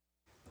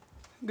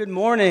Good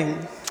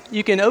morning.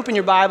 You can open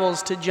your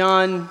Bibles to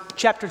John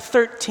chapter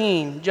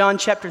 13. John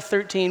chapter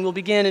 13. We'll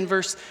begin in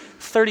verse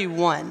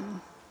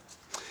 31.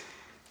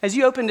 As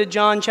you open to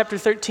John chapter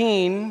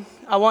 13,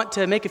 I want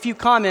to make a few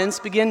comments,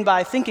 begin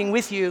by thinking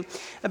with you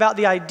about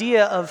the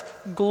idea of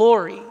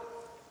glory.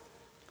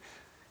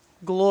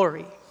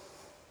 Glory.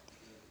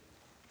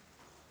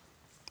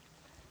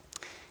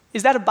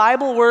 Is that a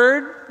Bible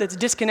word that's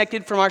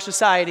disconnected from our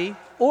society,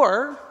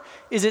 or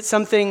is it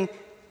something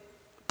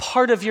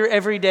part of your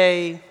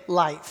everyday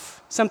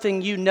life,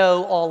 something you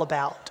know all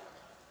about?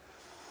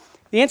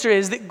 The answer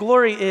is that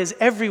glory is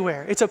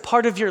everywhere. It's a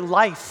part of your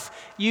life.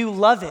 You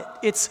love it.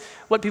 It's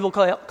what people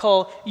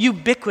call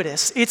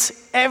ubiquitous.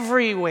 It's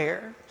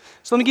everywhere.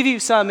 So let me give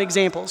you some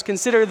examples.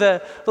 Consider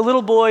the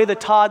little boy, the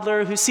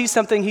toddler, who sees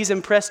something he's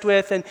impressed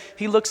with, and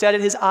he looks at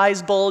it, his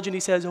eyes bulge, and he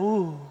says,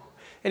 "Ooh,"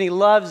 and he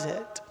loves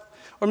it.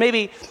 Or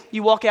maybe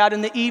you walk out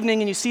in the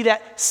evening and you see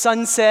that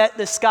sunset,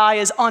 the sky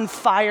is on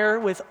fire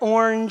with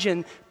orange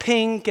and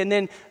pink and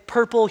then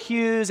purple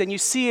hues, and you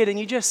see it and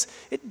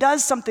it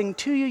does something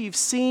to you. You've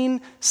seen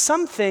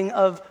something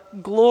of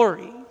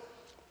glory.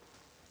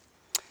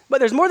 But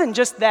there's more than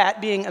just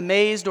that, being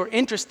amazed or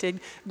interested.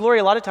 Glory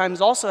a lot of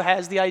times also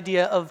has the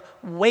idea of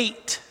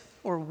weight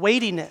or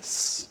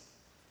weightiness.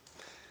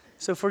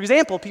 So for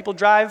example, people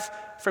drive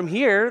from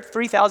here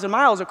 3,000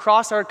 miles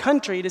across our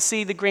country to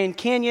see the Grand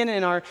Canyon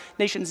and our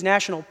nation's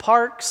national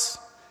parks.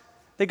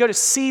 They go to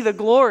see the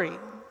glory.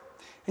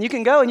 And you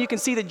can go and you can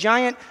see the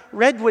giant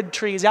redwood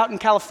trees out in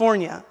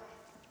California.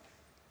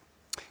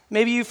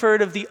 Maybe you've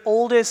heard of the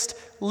oldest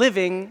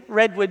living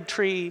redwood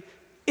tree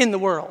in the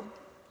world.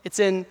 It's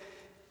in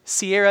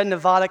Sierra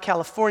Nevada,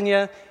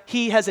 California.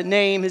 He has a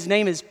name. His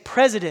name is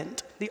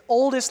President, the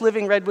oldest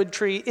living redwood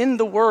tree in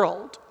the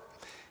world.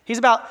 He's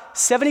about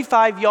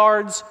 75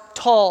 yards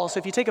tall. So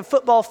if you take a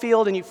football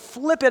field and you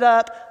flip it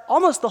up,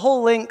 almost the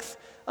whole length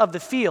of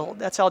the field.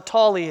 That's how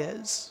tall he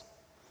is.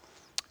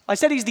 I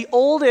said he's the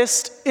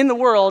oldest in the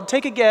world.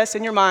 Take a guess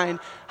in your mind.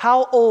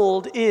 How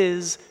old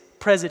is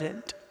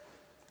President?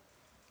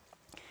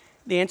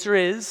 The answer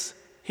is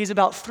he's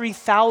about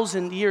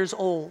 3,000 years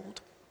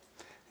old.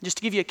 Just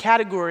to give you a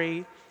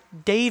category,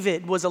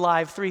 David was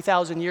alive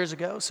 3,000 years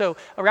ago. So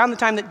around the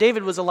time that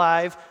David was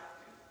alive,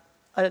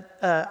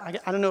 I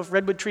don't know if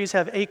redwood trees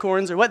have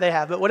acorns or what they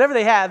have, but whatever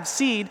they have,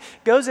 seed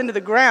goes into the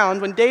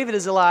ground when David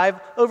is alive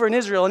over in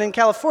Israel. And in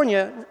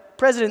California,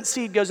 President's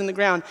seed goes in the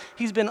ground.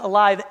 He's been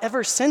alive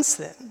ever since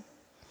then.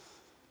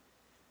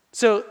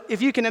 So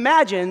if you can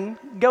imagine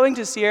going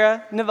to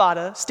Sierra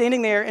Nevada,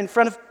 standing there in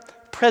front of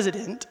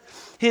President,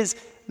 his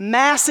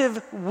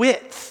massive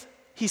width,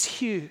 he's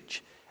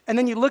huge. And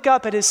then you look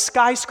up at his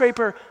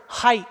skyscraper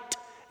height,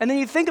 and then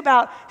you think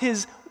about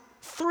his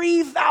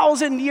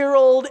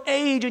 3,000-year-old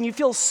age, and you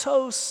feel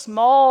so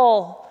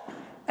small,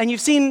 and you've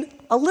seen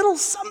a little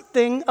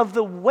something of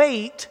the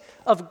weight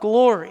of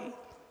glory.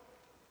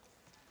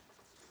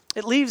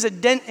 It leaves a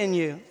dent in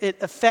you.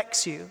 It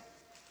affects you.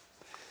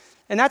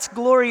 And that's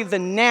glory, the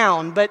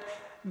noun, but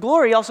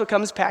glory also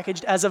comes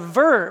packaged as a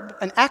verb,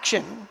 an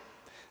action.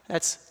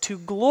 That's to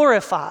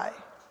glorify.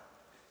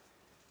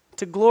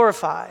 To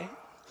glorify.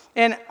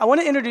 And I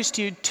want to introduce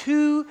to you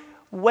two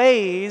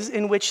ways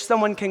in which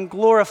someone can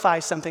glorify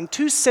something,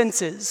 two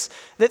senses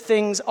that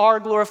things are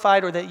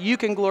glorified or that you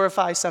can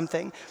glorify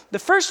something. The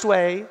first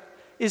way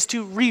is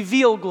to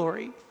reveal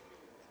glory.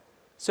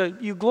 So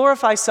you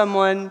glorify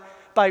someone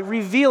by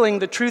revealing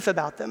the truth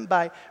about them,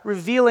 by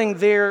revealing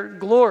their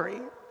glory.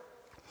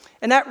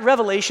 And that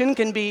revelation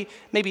can be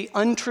maybe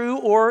untrue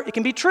or it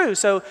can be true.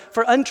 So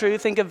for untrue,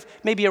 think of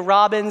maybe a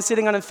robin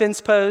sitting on a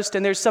fence post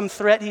and there's some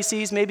threat he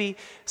sees, maybe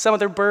some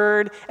other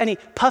bird, and he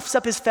puffs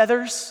up his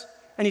feathers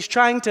and he's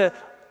trying to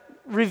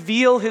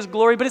reveal his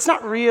glory, but it's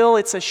not real,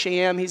 it's a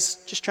sham. He's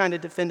just trying to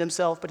defend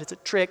himself, but it's a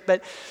trick.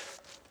 But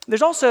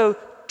there's also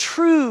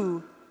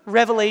true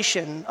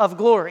revelation of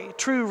glory,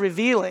 true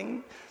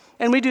revealing.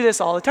 And we do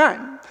this all the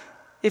time.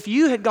 If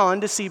you had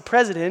gone to see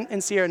President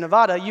in Sierra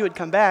Nevada, you would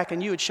come back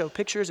and you would show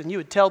pictures and you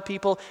would tell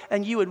people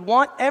and you would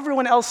want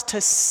everyone else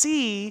to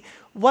see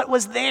what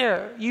was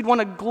there. You'd want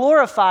to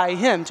glorify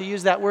him, to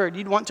use that word.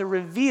 You'd want to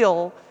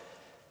reveal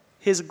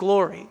his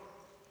glory.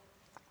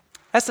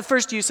 That's the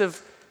first use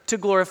of to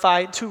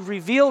glorify, to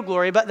reveal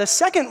glory. But the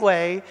second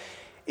way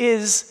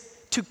is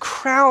to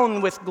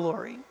crown with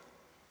glory.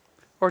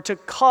 Or to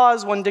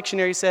cause, one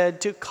dictionary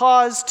said, to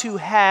cause to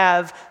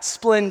have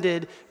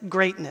splendid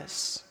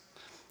greatness.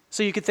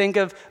 So you could think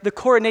of the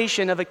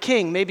coronation of a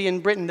king, maybe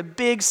in Britain, the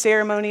big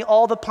ceremony,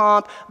 all the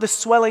pomp, the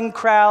swelling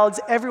crowds,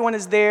 everyone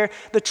is there,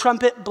 the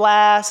trumpet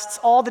blasts,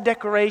 all the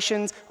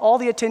decorations, all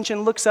the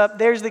attention looks up,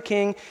 there's the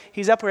king,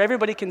 he's up where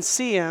everybody can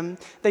see him.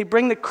 They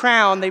bring the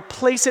crown, they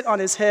place it on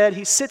his head,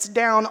 he sits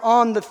down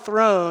on the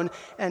throne,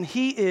 and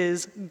he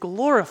is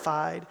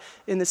glorified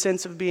in the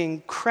sense of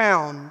being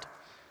crowned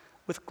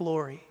with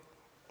glory.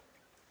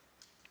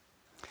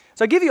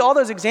 So I give you all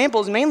those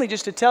examples mainly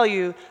just to tell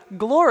you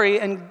glory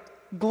and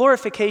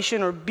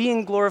glorification or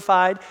being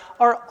glorified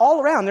are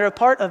all around. They're a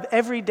part of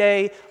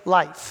everyday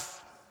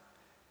life.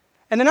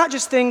 And they're not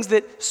just things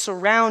that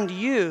surround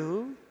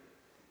you,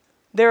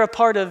 they're a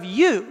part of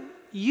you.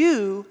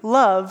 You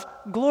love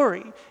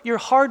glory. You're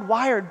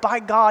hardwired by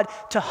God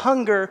to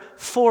hunger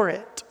for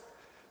it.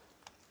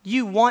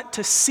 You want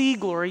to see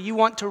glory, you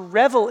want to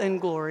revel in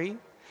glory,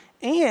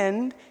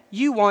 and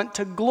you want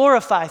to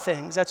glorify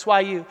things. That's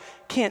why you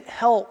can't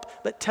help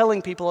but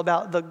telling people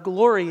about the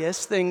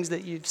glorious things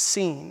that you've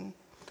seen.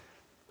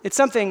 It's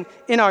something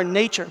in our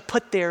nature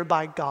put there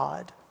by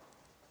God.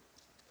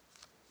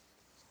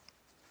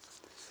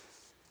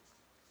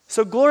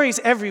 So glory's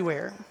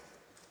everywhere.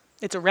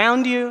 It's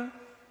around you.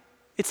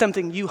 It's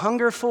something you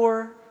hunger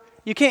for.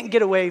 You can't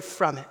get away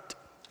from it.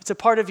 It's a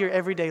part of your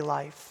everyday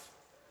life.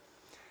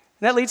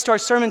 And that leads to our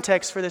sermon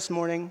text for this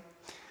morning,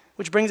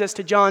 which brings us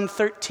to John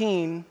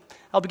 13.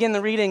 I'll begin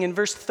the reading in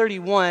verse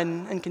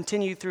 31 and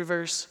continue through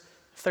verse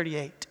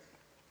 38.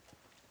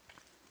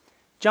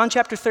 John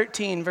chapter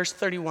 13, verse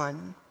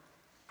 31.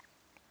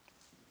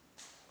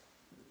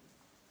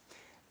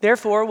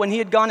 Therefore, when he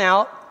had gone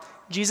out,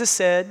 Jesus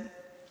said,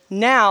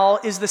 "Now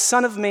is the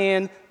Son of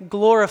Man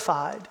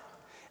glorified,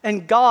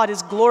 and God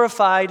is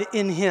glorified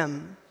in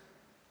him.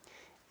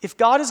 If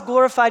God is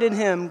glorified in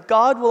him,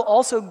 God will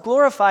also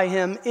glorify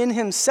him in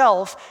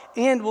himself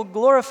and will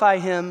glorify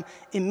him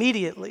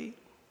immediately.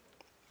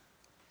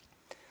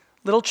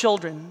 Little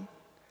children,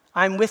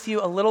 I am with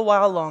you a little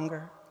while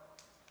longer.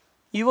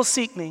 You will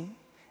seek me,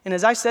 and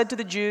as I said to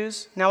the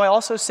Jews, now I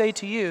also say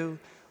to you,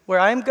 where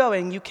I am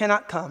going, you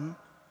cannot come.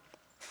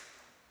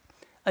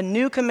 A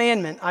new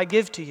commandment I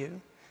give to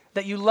you,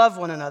 that you love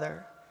one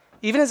another,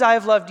 even as I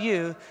have loved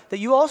you, that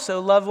you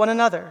also love one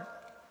another.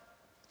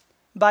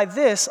 By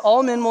this,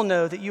 all men will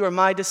know that you are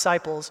my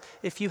disciples,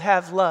 if you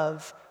have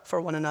love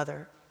for one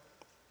another."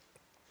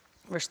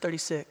 Verse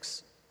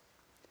 36.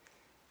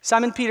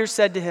 Simon Peter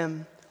said to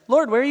him,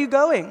 "Lord, where are you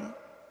going?"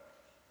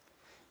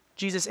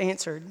 Jesus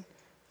answered,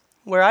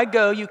 "Where I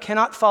go, you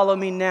cannot follow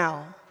me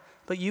now,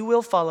 but you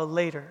will follow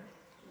later."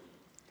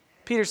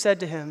 Peter said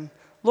to him,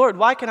 "Lord,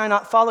 why can I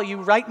not follow you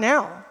right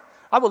now?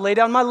 I will lay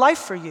down my life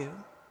for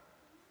you."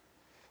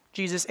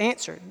 Jesus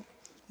answered,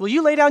 "Will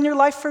you lay down your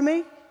life for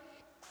me?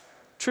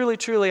 Truly,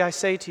 truly, I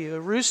say to you, a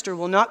rooster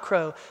will not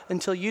crow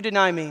until you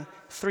deny me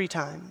 3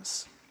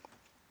 times.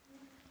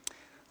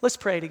 Let's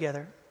pray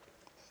together.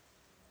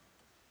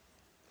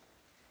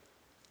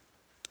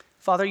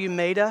 Father, you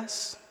made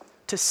us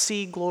to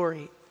see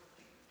glory.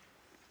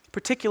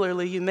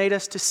 Particularly, you made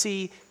us to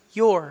see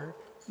your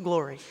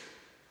glory.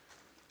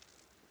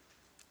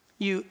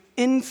 You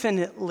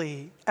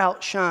infinitely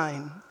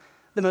outshine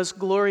the most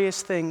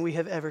glorious thing we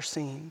have ever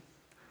seen.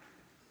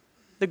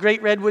 The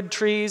great redwood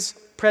trees,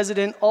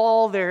 President,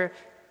 all their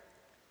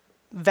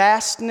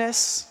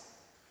vastness,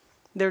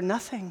 they're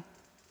nothing.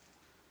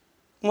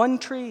 One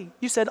tree.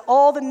 You said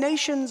all the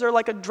nations are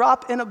like a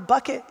drop in a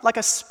bucket, like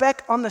a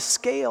speck on the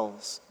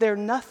scales. They're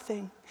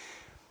nothing.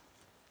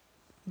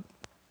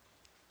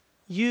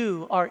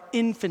 You are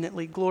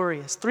infinitely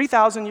glorious.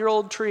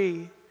 3,000-year-old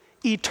tree,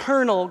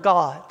 eternal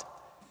God,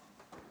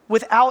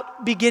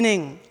 without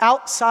beginning,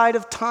 outside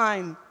of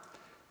time.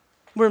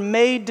 We're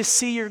made to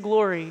see your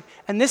glory.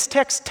 And this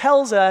text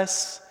tells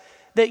us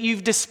that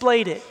you've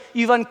displayed it,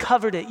 you've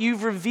uncovered it,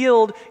 you've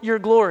revealed your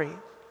glory.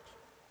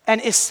 And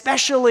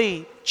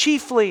especially,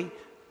 chiefly,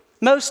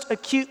 most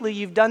acutely,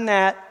 you've done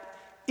that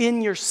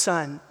in your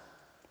Son.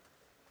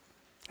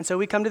 And so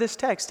we come to this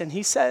text and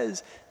he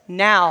says,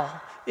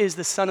 "Now is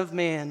the Son of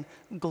Man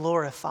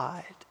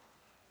glorified."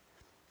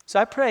 So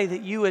I pray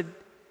that you would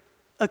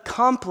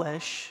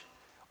accomplish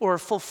or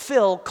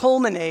fulfill,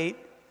 culminate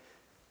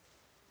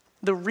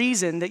the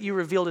reason that you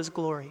revealed his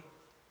glory,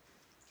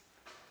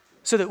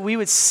 so that we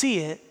would see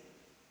it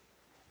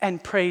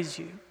and praise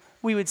you.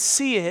 We would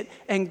see it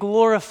and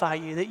glorify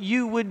you, that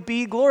you would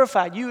be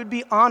glorified, you would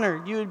be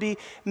honored, you would be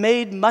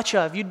made much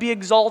of, you'd be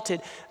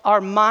exalted.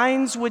 Our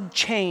minds would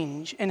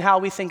change in how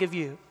we think of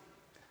you.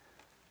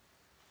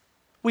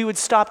 We would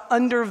stop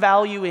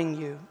undervaluing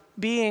you,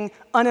 being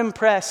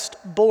unimpressed,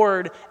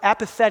 bored,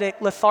 apathetic,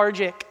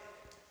 lethargic.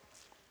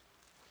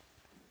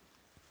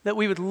 That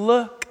we would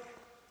look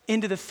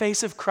into the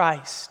face of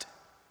Christ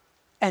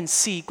and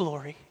see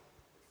glory.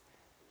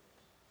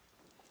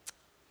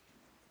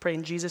 Pray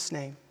in Jesus'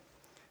 name.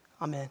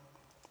 Amen.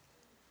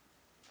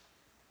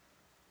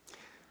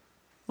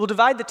 We'll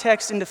divide the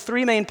text into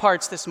 3 main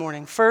parts this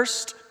morning.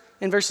 First,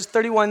 in verses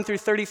 31 through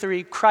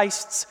 33,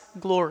 Christ's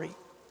glory.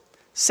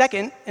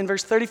 Second, in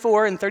verse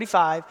 34 and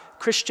 35,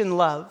 Christian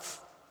love.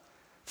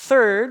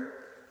 Third,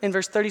 in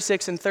verse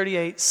 36 and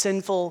 38,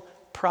 sinful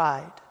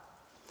pride.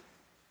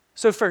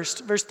 So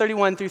first, verse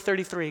 31 through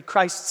 33,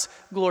 Christ's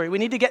glory. We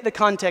need to get the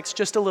context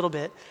just a little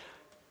bit.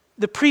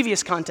 The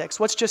previous context,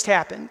 what's just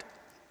happened?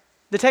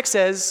 The text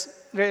says,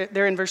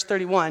 there in verse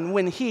 31,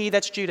 when he,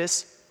 that's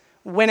Judas,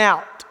 went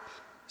out.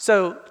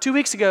 So 2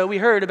 weeks ago, we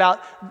heard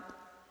about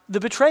the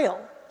betrayal.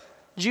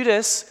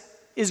 Judas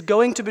is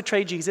going to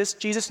betray Jesus.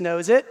 Jesus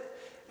knows it.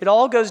 It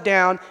all goes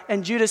down,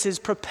 and Judas is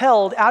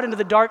propelled out into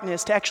the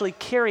darkness to actually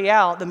carry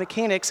out the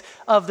mechanics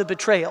of the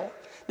betrayal.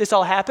 This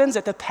all happens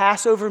at the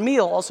Passover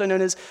meal, also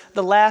known as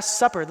the Last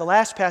Supper, the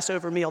last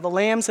Passover meal. The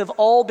lambs have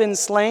all been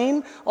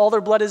slain. All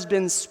their blood has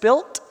been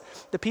spilt.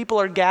 The people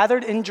are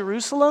gathered in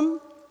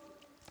Jerusalem,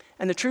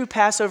 and the true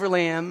Passover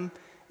lamb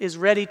is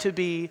ready to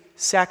be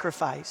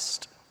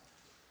sacrificed.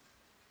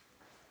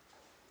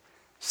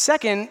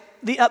 Second,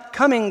 the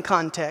upcoming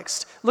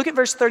context. Look at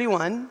verse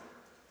 31.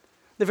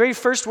 The very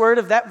first word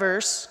of that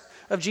verse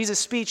of Jesus'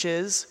 speech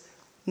is,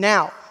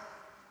 now.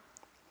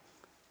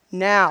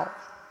 Now.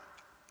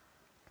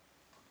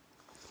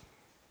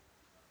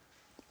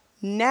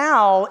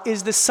 Now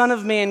is the Son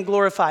of Man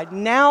glorified.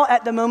 Now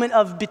at the moment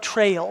of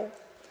betrayal.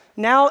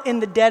 Now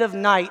in the dead of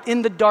night,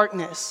 in the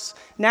darkness.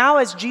 Now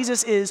as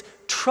Jesus is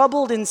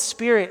troubled in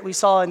spirit, we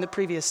saw in the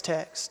previous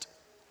text.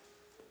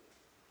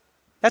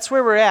 That's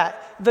where we're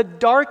at. The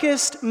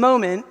darkest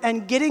moment,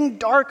 and getting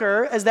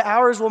darker as the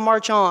hours will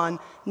march on.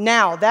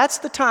 Now, that's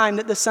the time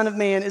that the Son of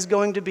Man is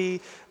going to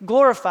be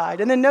glorified.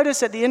 And then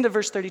notice at the end of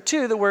verse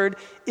 32, the word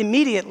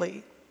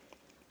immediately.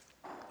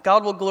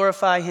 God will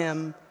glorify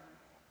him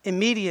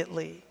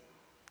immediately.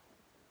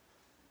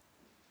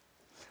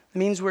 It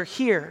means we're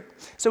here.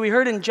 So we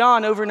heard in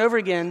John over and over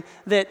again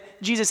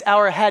that Jesus'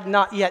 hour had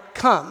not yet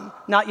come.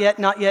 Not yet,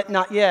 not yet,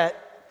 not yet.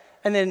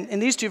 And then in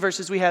these two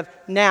verses we have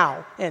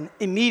now and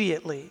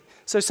immediately.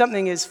 So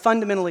something is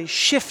fundamentally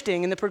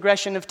shifting in the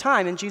progression of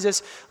time in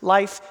Jesus'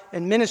 life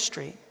and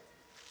ministry.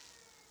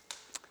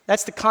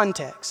 That's the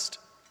context.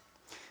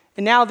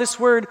 And now this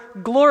word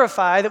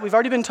glorify that we've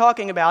already been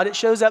talking about, it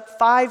shows up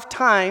 5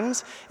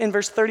 times in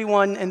verse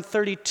 31 and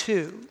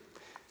 32.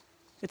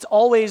 It's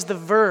always the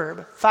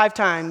verb 5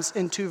 times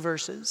in 2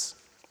 verses.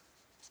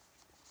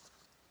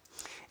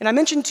 And I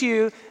mentioned to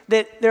you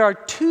that there are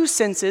 2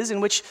 senses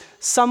in which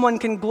someone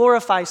can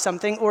glorify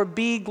something or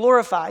be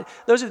glorified.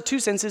 Those are the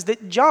 2 senses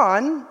that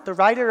John, the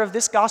writer of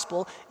this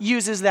gospel,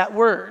 uses that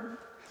word.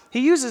 He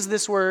uses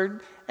this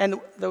word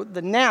and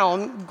the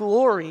noun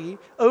glory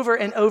over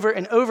and over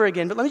and over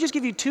again. But let me just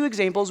give you 2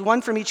 examples,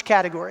 one from each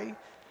category.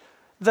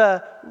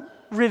 The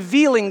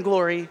revealing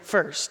glory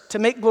first, to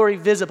make glory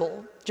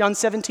visible. John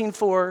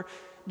 17:4,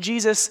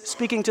 Jesus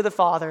speaking to the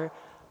Father,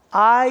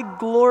 I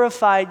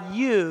glorified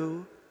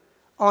you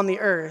on the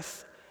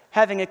earth,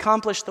 having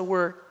accomplished the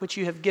work which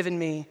you have given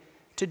me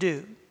to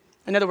do.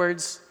 In other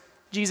words,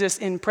 Jesus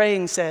in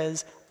praying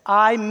says,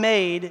 I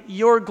made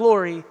your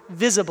glory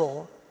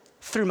visible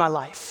through my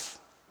life.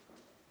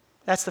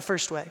 That's the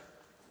first way.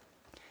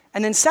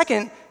 And then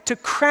second, to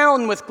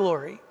crown with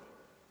glory.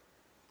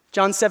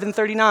 John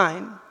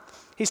 7:39,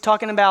 he's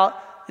talking about,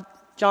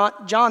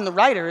 John the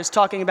writer is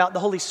talking about the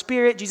Holy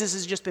Spirit. Jesus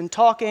has just been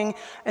talking,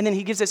 and then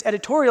he gives this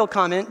editorial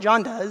comment,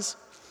 John does.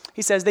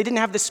 He says they didn't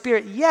have the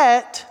Spirit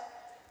yet.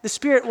 The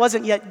Spirit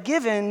wasn't yet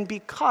given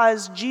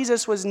because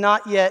Jesus was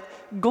not yet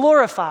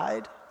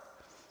glorified.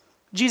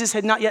 Jesus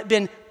had not yet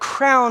been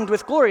crowned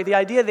with glory. The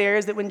idea there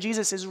is that when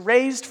Jesus is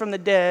raised from the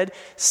dead,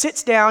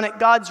 sits down at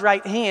God's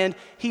right hand,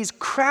 he's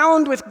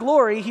crowned with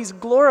glory, he's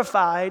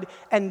glorified,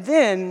 and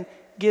then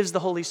gives the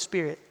Holy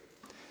Spirit.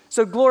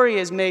 So glory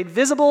is made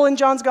visible in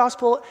John's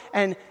gospel,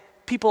 and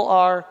people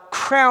are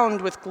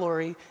crowned with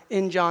glory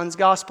in John's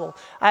gospel.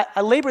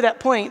 I labor that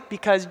point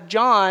because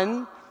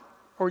John,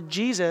 or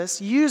Jesus,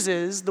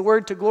 uses the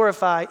word to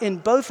glorify in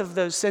both of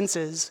those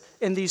senses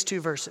in these 2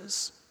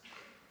 verses.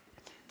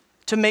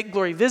 To make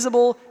glory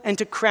visible and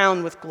to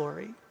crown with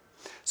glory.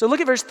 So look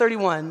at verse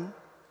 31.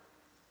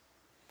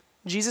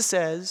 Jesus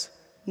says,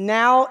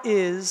 now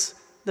is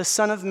the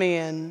Son of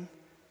Man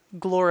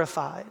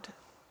glorified.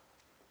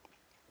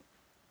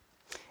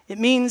 It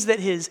means that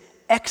his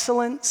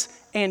excellence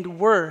and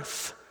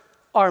worth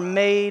are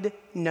made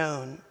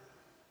known,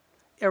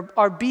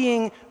 are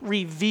being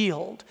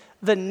revealed.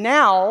 The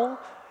now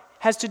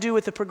has to do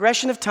with the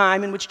progression of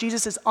time in which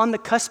Jesus is on the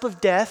cusp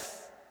of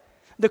death.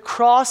 The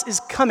cross is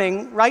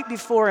coming right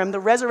before him. The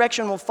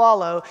resurrection will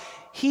follow.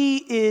 He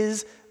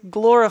is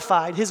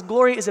glorified. His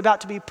glory is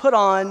about to be put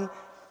on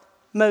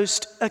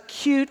most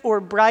acute or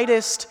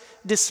brightest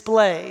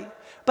display.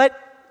 But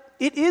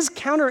it is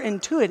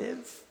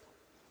counterintuitive.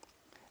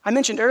 I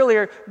mentioned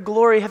earlier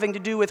glory having to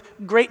do with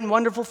great and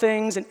wonderful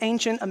things, an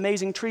ancient,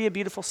 amazing tree, a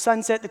beautiful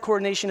sunset, the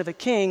coronation of a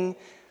king.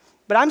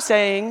 But I'm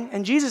saying,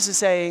 and Jesus is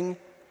saying,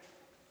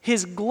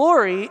 his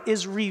glory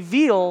is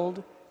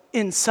revealed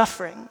in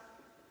suffering.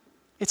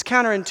 It's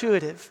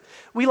counterintuitive.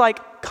 We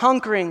like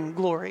conquering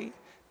glory,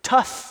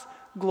 tough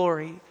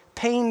glory,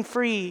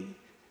 pain-free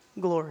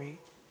glory.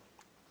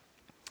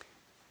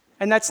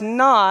 And that's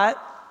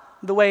not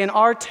the way in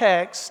our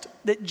text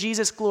that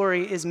Jesus'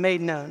 glory is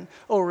made known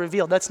or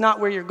revealed. That's not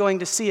where you're going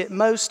to see it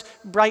most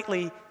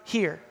brightly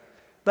here,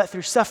 but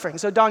through suffering.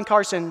 So Don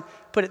Carson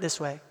put it this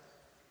way.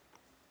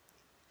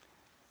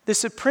 The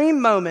supreme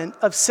moment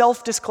of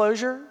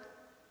self-disclosure,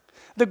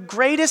 the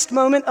greatest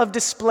moment of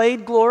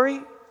displayed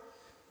glory,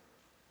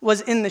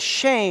 was in the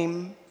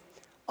shame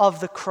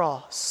of the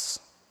cross.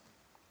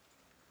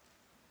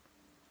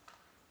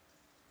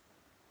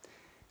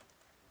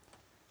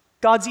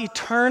 God's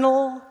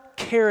eternal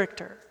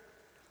character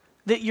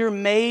that you're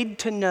made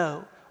to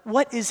know.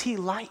 What is he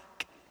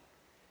like?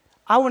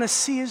 I want to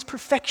see his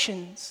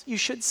perfections. You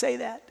should say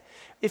that.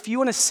 If you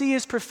want to see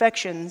his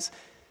perfections,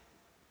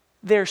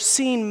 they're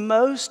seen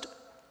most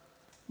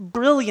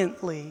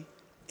brilliantly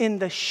in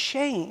the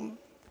shame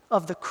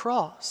of the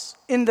cross,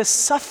 in the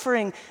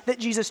suffering that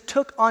Jesus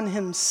took on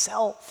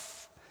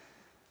himself.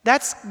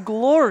 That's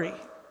glory.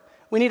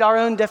 We need our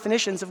own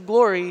definitions of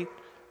glory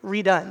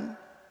redone.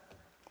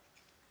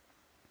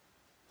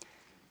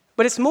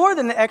 But it's more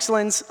than the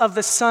excellence of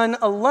the Son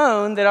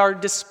alone that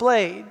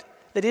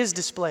is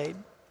displayed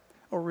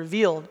or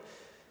revealed.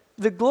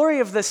 The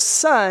glory of the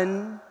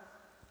Son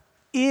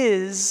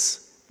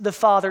is the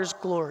Father's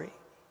glory.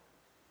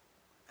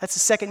 That's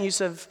the second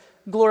use of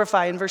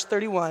glorify in verse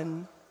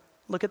 31.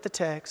 Look at the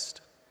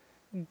text.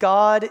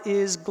 God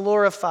is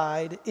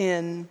glorified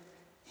in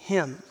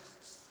him.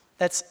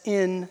 That's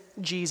in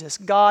Jesus.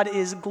 God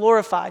is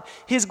glorified.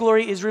 His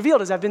glory is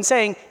revealed, as I've been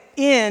saying,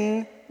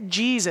 in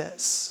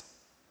Jesus.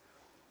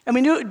 And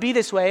we knew it would be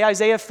this way.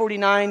 Isaiah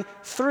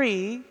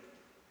 49:3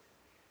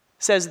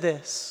 says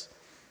this.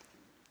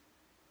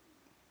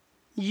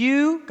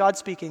 You, God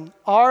speaking,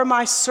 are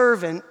my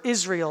servant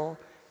Israel,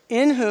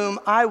 in whom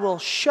I will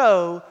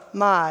show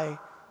my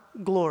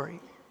glory.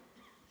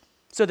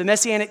 So the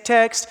Messianic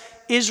text,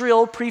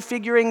 Israel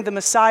prefiguring the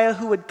Messiah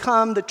who would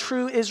come, the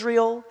true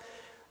Israel,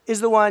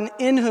 is the one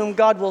in whom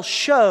God will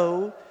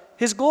show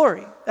his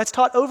glory. That's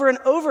taught over and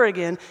over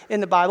again in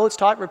the Bible. It's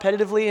taught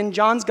repetitively in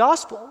John's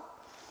gospel.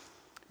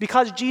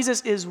 Because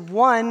Jesus is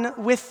one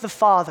with the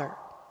Father.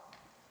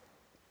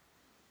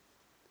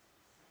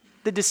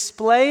 The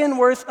display and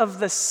worth of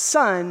the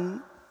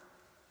Son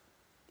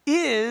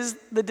is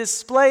the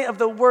display of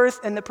the worth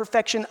and the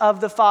perfection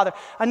of the Father.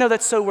 I know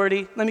that's so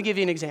wordy. Let me give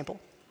you an example.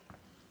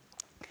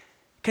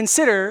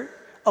 Consider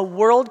a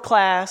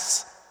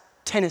world-class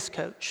tennis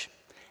coach,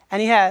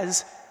 and he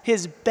has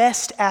his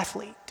best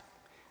athlete.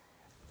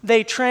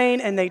 They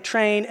train and they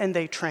train and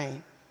they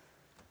train.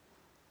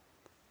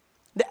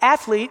 The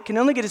athlete can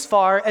only get as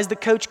far as the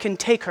coach can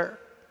take her.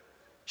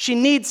 She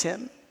needs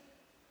him.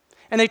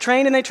 And they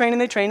train and they train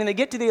and they train, and they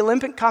get to the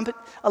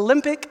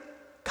Olympic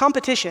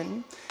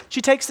competition.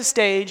 She takes the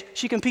stage.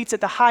 She competes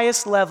at the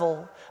highest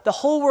level. The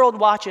whole world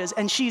watches,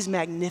 and she's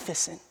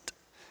magnificent.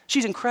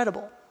 She's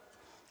incredible.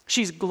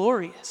 She's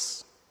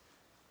glorious.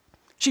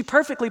 She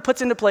perfectly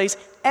puts into place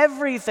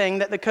everything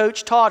that the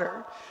coach taught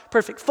her.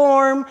 Perfect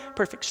form,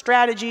 perfect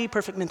strategy,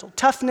 perfect mental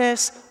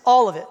toughness,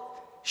 all of it.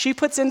 She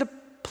puts into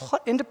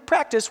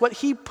practice what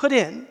he put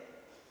in.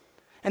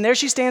 And there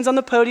she stands on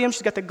the podium.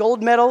 She's got the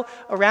gold medal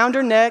around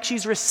her neck.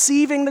 She's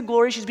receiving the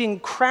glory. She's being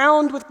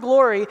crowned with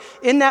glory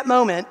in that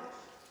moment.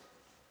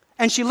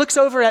 And she looks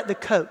over at the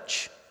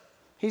coach.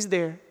 He's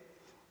there.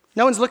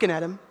 No one's looking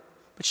at him,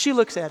 but she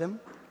looks at him.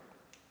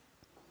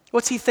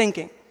 What's he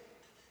thinking?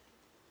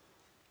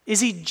 Is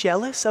he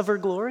jealous of her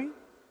glory?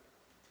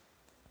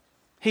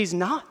 He's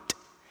not,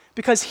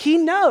 because he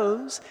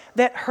knows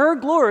that her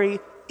glory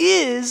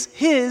is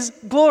his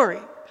glory.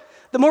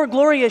 The more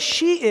glorious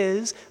she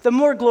is, the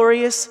more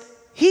glorious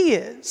he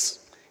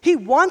is. He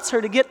wants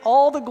her to get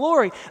all the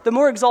glory. The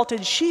more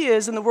exalted she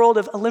is in the world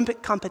of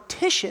Olympic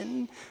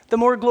competition, the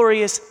more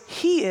glorious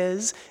he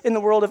is in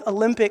the world of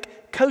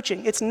Olympic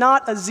coaching. It's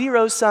not a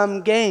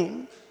zero-sum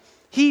game.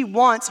 He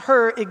wants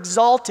her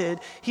exalted.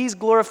 He's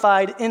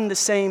glorified in the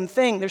same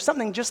thing. There's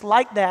something just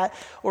like that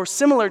or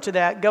similar to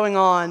that going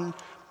on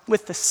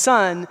with the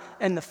Son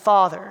and the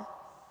Father.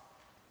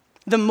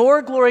 The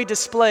more glory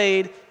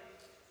displayed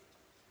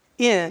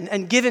in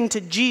and given to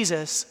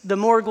Jesus, the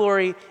more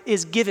glory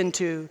is given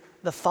to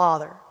the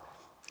Father.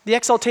 The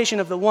exaltation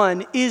of the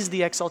one is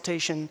the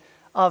exaltation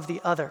of the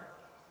other.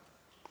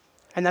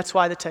 And that's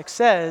why the text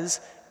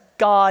says,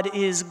 God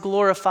is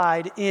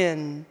glorified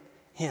in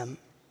him.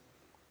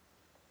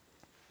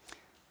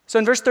 So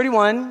in verse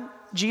 31,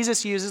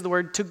 Jesus uses the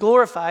word to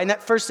glorify. In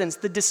that first sense,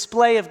 the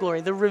display of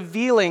glory, the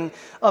revealing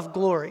of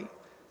glory.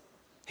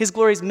 His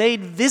glory is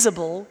made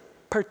visible,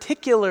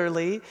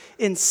 particularly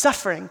in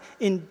suffering,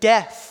 in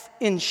death,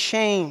 in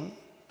shame,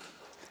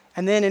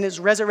 and then in his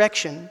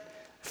resurrection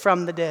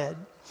from the dead.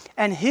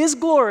 And his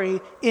glory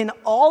in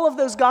all of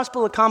those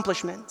gospel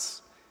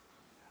accomplishments,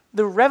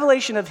 the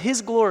revelation of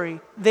his glory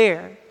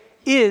there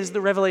is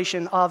the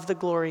revelation of the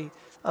glory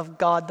of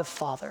God the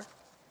Father.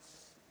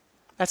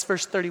 That's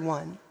verse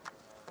 31.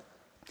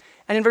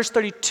 And in verse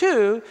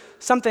 32,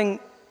 something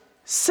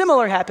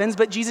similar happens,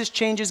 but Jesus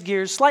changes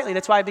gears slightly.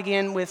 That's why I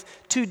began with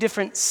two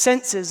different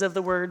senses of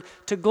the word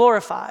to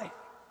glorify.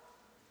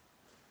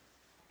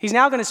 He's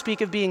now going to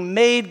speak of being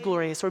made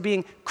glorious or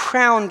being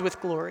crowned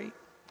with glory.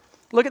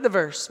 Look at the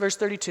verse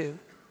 32.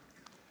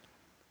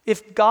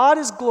 If God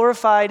is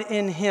glorified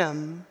in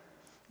him,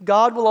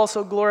 God will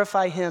also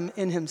glorify him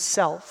in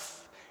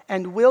himself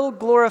and will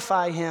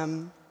glorify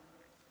him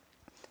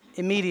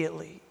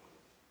immediately.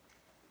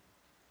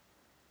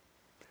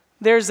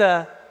 There's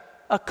a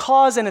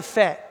cause and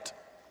effect.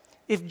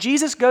 If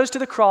Jesus goes to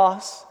the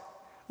cross,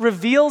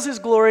 reveals his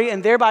glory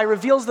and thereby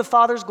reveals the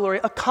Father's glory,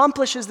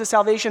 accomplishes the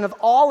salvation of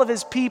all of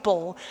his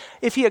people,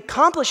 if he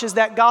accomplishes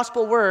that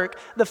gospel work,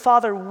 the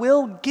Father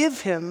will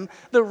give him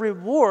the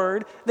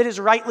reward that is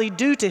rightly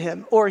due to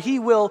him, or he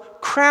will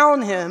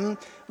crown him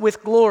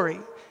with glory.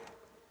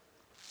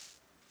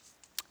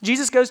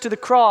 Jesus goes to the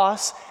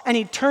cross and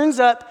he turns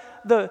up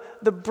the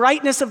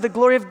brightness of the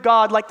glory of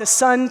God like the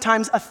sun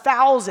times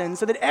 1,000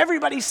 so that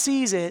everybody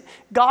sees it.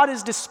 God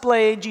is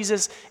displayed.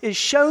 Jesus is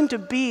shown to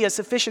be a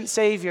sufficient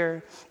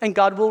Savior, and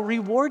God will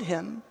reward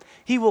him.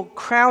 He will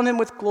crown him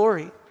with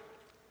glory.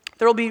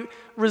 There will be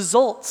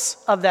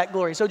results of that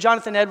glory. So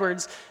Jonathan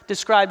Edwards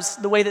describes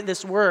the way that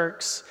this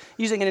works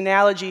using an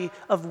analogy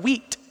of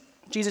wheat.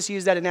 Jesus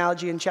used that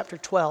analogy in chapter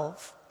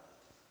 12.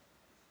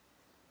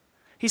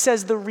 He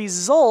says the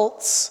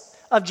results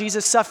of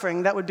Jesus'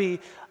 suffering, that would be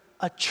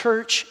a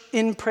church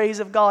in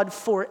praise of God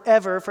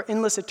forever, for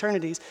endless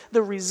eternities.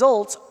 The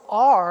results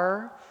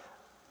are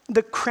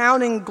the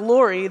crowning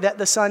glory that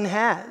the Son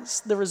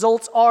has. The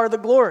results are the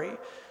glory.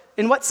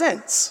 In what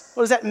sense?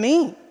 What does that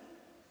mean?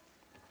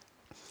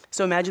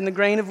 So imagine the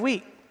grain of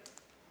wheat.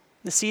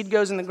 The seed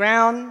goes in the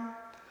ground,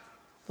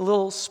 the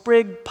little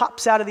sprig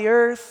pops out of the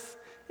earth,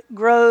 it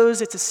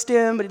grows, it's a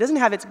stem, but it doesn't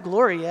have its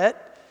glory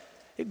yet.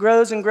 It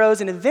grows,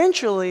 and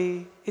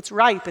eventually it's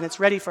ripe and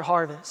it's ready for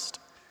harvest.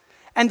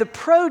 And the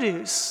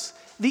produce,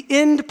 the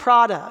end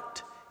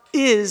product,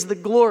 is the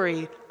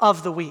glory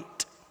of the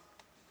wheat.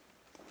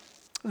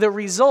 The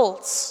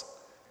results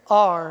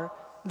are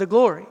the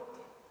glory.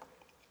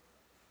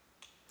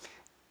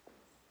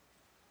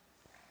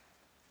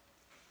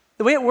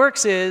 The way it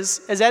works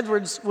is, as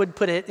Edwards would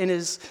put it in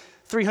his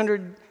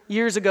 300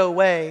 years ago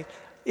way,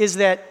 is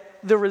that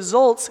the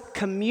results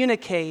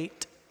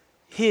communicate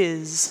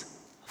his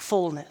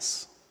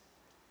fullness.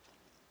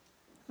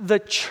 The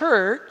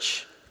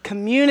church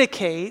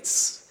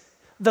communicates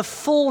the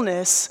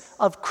fullness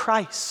of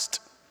Christ.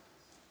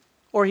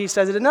 Or he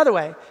says it another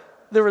way.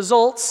 The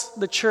results,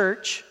 the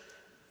church,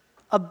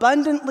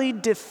 abundantly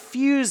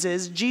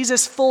diffuses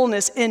Jesus'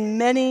 fullness in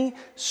many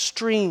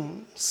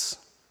streams.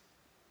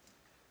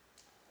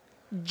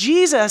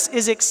 Jesus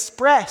is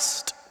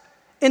expressed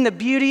in the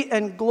beauty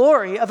and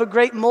glory of a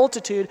great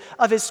multitude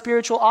of his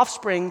spiritual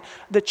offspring,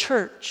 the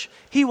church.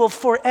 He will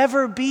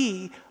forever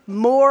be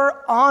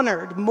more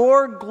honored,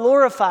 more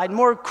glorified,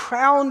 more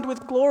crowned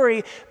with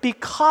glory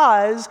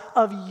because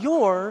of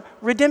your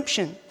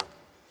redemption.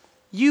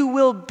 You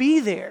will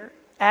be there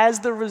as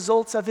the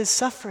results of his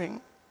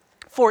suffering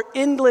for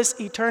endless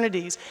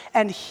eternities,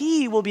 and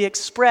he will be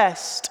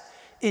expressed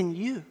in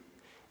you,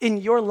 in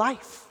your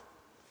life,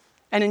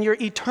 and in your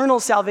eternal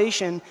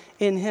salvation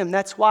in him.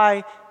 That's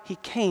why he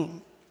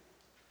came.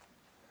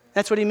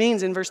 That's what he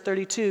means in verse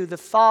 32. The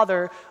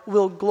Father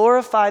will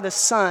glorify the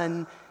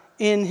Son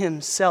in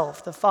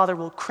himself. The Father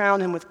will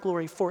crown him with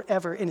glory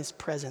forever in his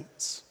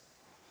presence.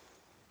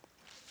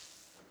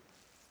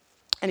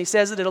 And he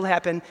says that it'll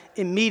happen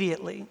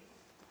immediately.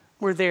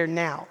 We're there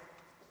now.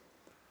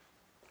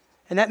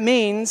 And that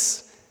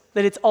means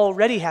that it's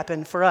already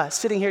happened for us.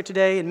 Sitting here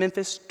today in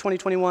Memphis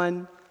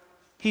 2021,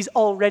 he's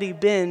already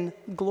been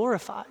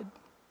glorified.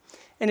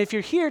 And if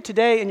you're here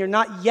today and you're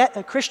not yet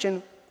a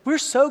Christian, we're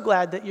so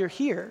glad that you're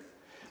here.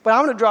 But I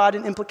want to draw out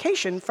an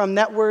implication from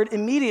that word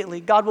immediately.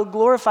 God will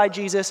glorify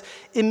Jesus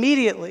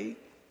immediately.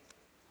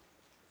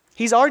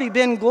 He's already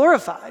been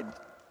glorified.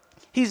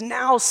 He's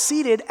now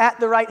seated at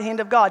the right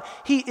hand of God.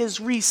 He is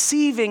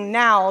receiving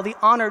now the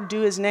honor due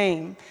his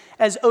name,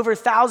 as over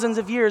thousands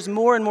of years,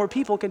 more and more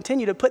people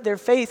continue to put their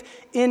faith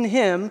in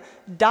him,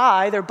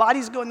 die, their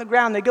bodies go in the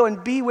ground, they go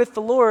and be with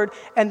the Lord,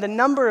 and the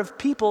number of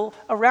people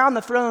around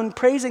the throne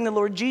praising the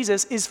Lord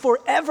Jesus is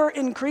forever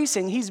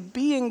increasing. He's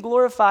being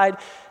glorified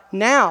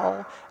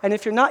now. And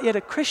if you're not yet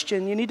a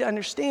Christian, you need to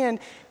understand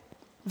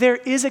there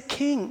is a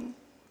king.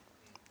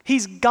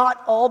 He's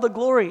got all the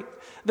glory.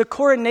 The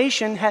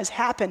coronation has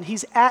happened.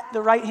 He's at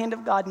the right hand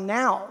of God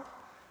now.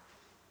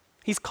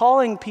 He's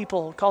calling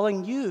people,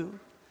 calling you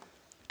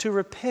to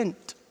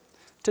repent,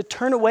 to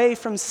turn away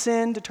from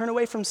sin, to turn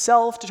away from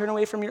self, to turn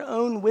away from your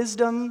own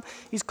wisdom.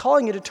 He's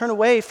calling you to turn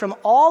away from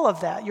all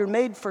of that. You're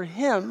made for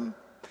him,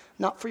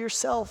 not for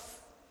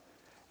yourself.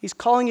 He's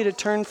calling you to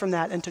turn from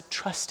that and to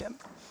trust him,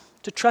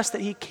 to trust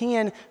that he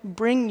can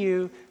bring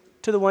you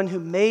to the one who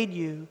made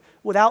you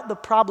without the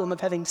problem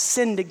of having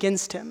sinned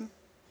against him.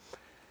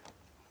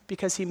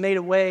 Because he made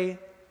a way,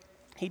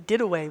 he did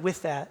away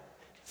with that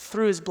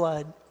through his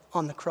blood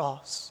on the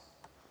cross.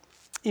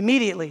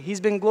 Immediately,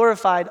 he's been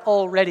glorified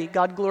already.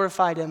 God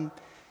glorified him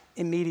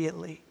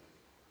immediately.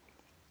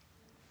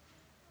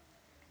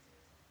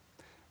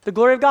 The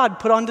glory of God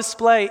put on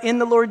display in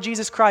the Lord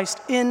Jesus Christ,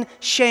 in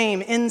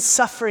shame, in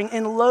suffering,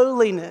 in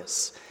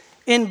lowliness,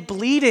 in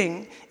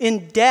bleeding,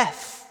 in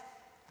death,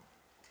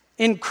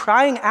 in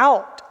crying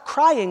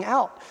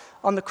out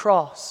on the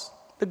cross.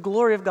 The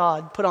glory of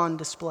God put on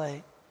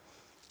display.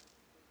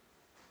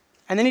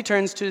 And then he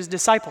turns to his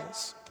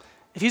disciples.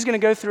 If he's going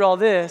to go through all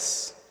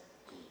this,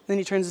 then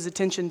he turns his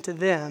attention to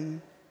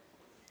them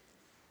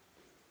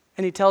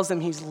and he tells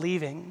them he's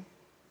leaving.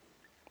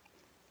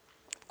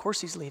 Of course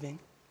he's leaving.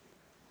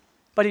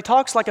 But he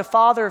talks like a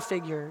father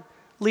figure,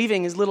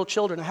 leaving his little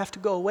children. I have to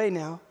go away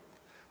now.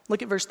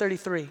 Look at verse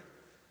 33.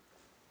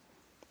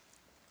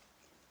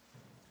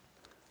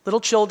 Little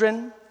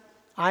children,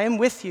 I am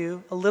with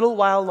you a little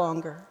while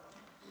longer.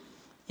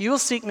 You will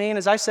seek me, and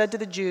as I said to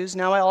the Jews,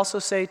 now I also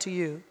say to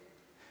you,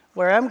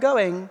 where I'm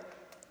going,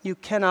 you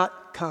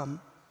cannot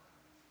come.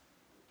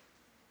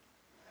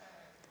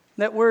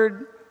 That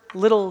word,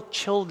 little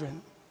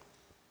children.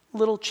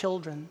 Little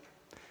children.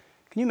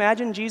 Can you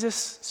imagine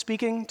Jesus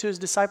speaking to his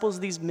disciples,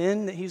 these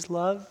men that he's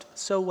loved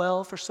so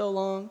well for so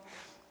long?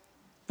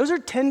 Those are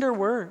tender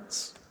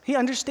words. He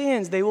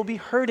understands they will be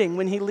hurting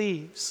when he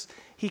leaves.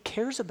 He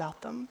cares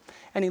about them.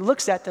 And he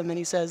looks at them and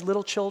he says,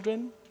 little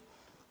children,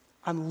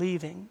 I'm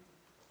leaving.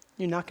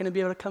 You're not going to be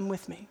able to come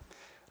with me.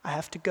 I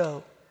have to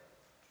go.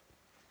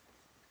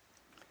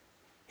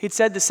 He'd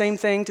said the same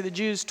thing to the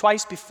Jews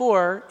twice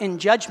before in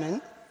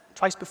judgment,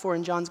 twice before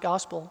in John's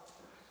gospel.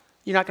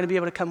 You're not going to be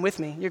able to come with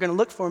me. You're going to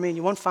look for me and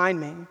you won't find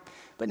me.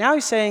 But now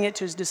he's saying it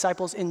to his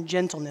disciples in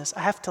gentleness.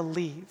 I have to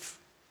leave.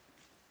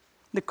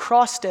 The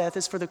cross death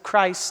is for the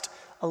Christ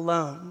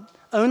alone.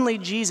 Only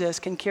Jesus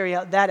can carry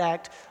out that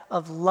act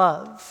of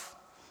love.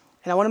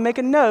 And I want to make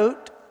a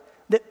note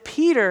that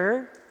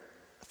Peter,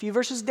 a few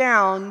verses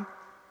down,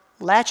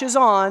 latches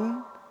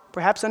on,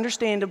 perhaps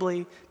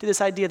understandably, to this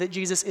idea that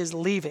Jesus is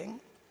leaving.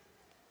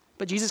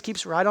 But Jesus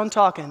keeps right on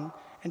talking,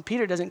 and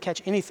Peter doesn't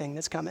catch anything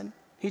that's coming.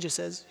 He just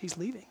says he's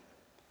leaving.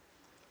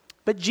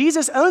 But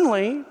Jesus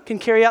only can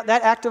carry out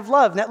that act of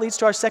love. And that leads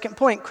to our second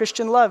point,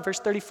 Christian love, verse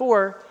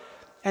 34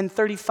 and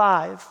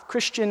 35.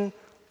 Christian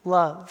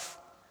love.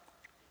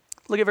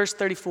 Look at verse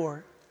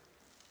 34.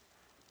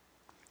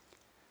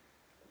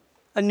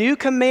 A new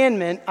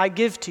commandment I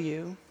give to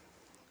you,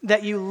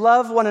 that you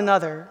love one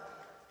another,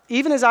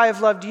 even as I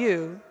have loved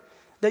you,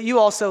 that you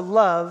also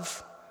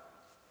love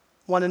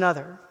one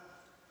another.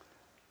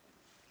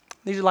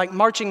 These are like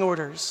marching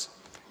orders.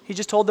 He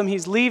just told them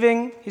he's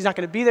leaving. He's not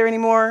going to be there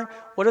anymore.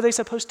 What are they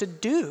supposed to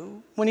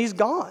do when he's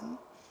gone?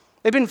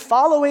 They've been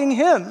following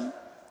him.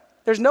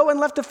 There's no one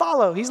left to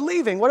follow. He's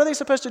leaving. What are they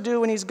supposed to do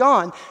when he's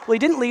gone? Well, he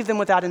didn't leave them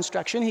without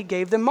instruction. He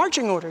gave them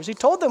marching orders. He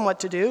told them what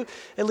to do.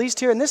 At least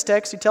here in this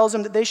text, he tells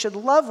them that they should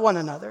love one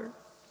another.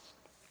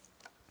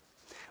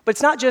 But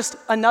it's not just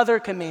another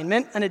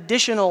commandment, an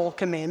additional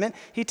commandment.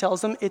 He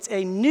tells them it's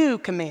a new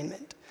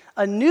commandment.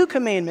 A new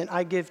commandment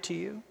I give to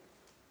you.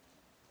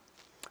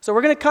 So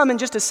we're going to come in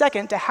just a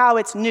second to how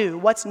it's new,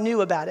 what's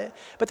new about it.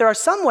 But there are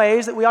some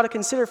ways that we ought to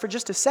consider for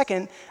just a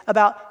second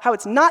about how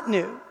it's not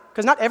new,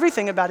 because not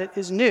everything about it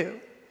is new.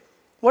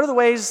 What are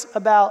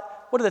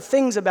the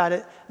things about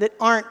it that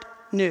aren't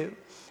new?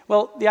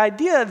 Well, the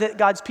idea that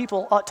God's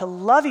people ought to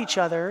love each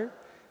other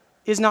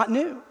is not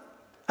new.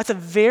 That's a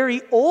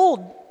very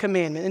old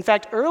commandment. In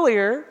fact,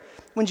 earlier,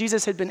 when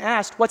Jesus had been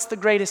asked, what's the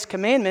greatest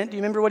commandment? Do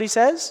you remember what he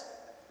says?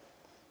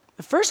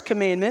 The first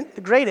commandment,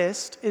 the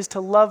greatest, is to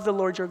love the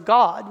Lord your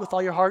God with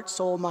all your heart,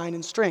 soul, mind,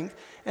 and strength.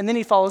 And then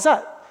he follows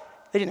up.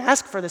 They didn't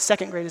ask for the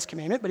second greatest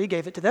commandment, but he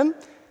gave it to them.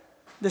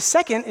 The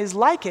second is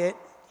like it,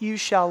 you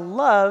shall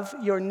love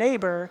your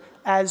neighbor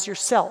as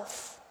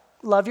yourself.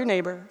 Love your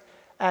neighbor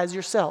as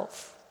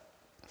yourself.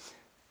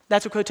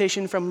 That's a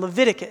quotation from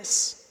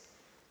Leviticus,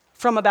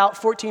 from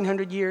about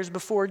 1,400 years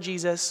before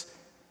Jesus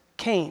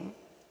came.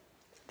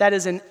 That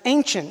is an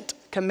ancient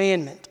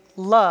commandment.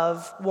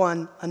 Love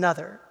one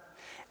another.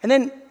 And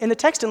then in the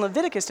text in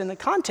Leviticus, in the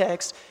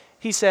context,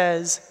 he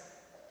says,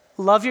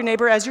 love your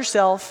neighbor as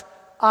yourself,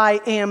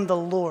 I am the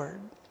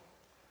Lord.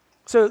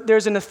 So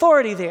there's an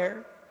authority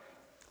there.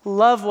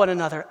 Love one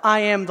another, I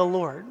am the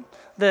Lord.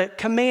 The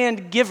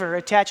command giver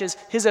attaches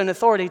his own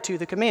authority to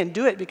the command.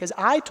 Do it because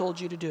I told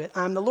you to do it.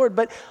 I'm the Lord.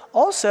 But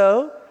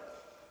also,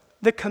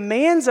 the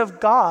commands of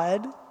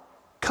God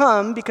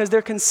come because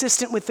they're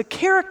consistent with the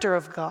character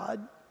of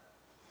God.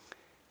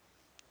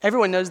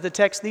 Everyone knows the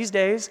text these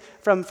days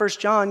from 1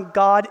 John,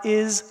 God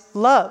is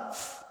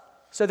love.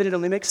 So that it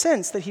only makes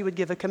sense that he would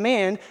give a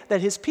command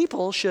that his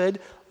people should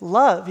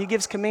love. He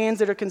gives commands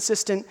that are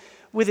consistent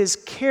with his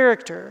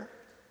character.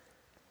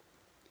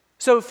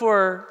 So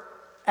for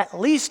at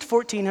least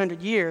 1,400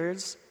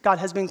 years, God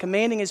has been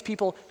commanding his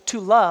people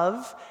to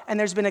love, and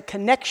there's been a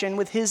connection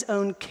with his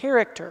own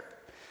character.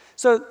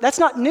 So that's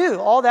not new.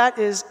 All that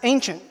is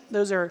ancient.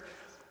 Those are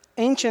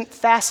ancient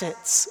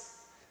facets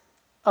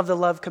of the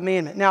love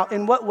commandment. Now,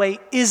 in what way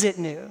is it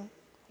new?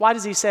 Why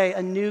does he say,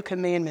 a new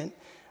commandment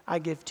I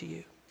give to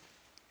you?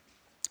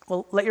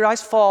 Well, let your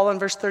eyes fall on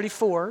verse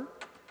 34.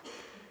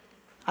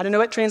 I don't know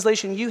what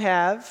translation you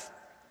have,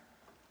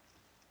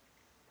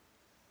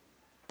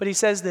 but he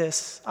says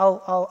this.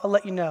 I'll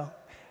let you know.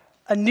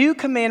 A new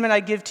commandment I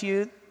give to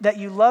you, that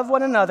you love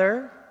one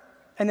another,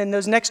 and then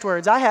those next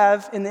words I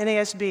have in the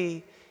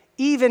NASB,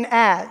 even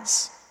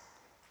as,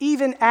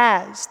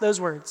 those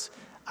words,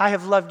 I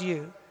have loved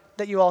you,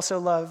 that you also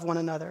love one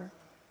another.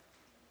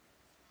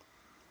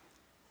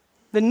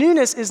 The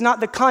newness is not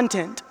the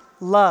content,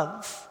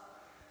 love.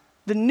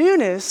 The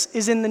newness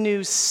is in the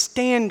new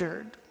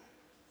standard.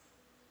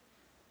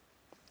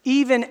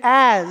 Even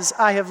as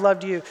I have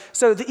loved you.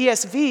 So the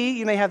ESV,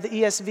 you may have the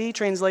ESV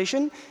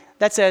translation.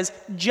 that says,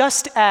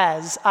 just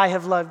as I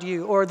have loved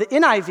you, or the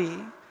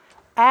NIV,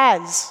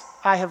 as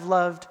I have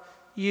loved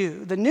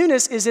you. The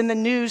newness is in the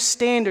new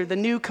standard, the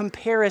new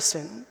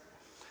comparison,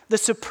 the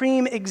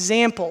supreme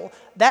example.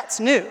 That's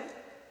new.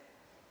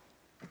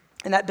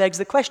 And that begs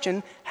the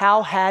question,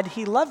 how had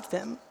he loved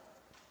them?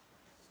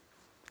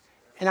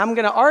 And I'm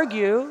going to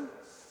argue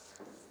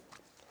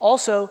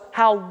also,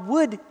 how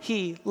would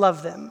he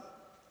love them?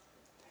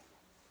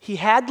 He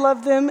had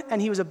loved them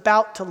and he was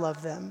about to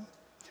love them.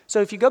 So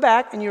if you go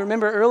back and you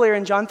remember earlier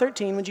in John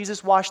 13 when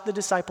Jesus washed the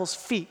disciples'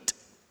 feet,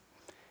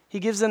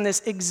 he gives them this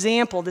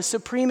example, this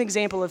supreme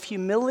example of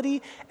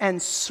humility and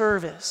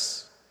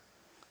service.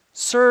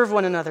 Serve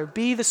one another.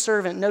 Be the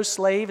servant. No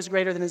slave is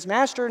greater than his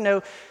master.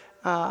 No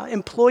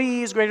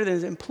employee is greater than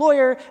his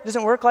employer. It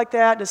doesn't work like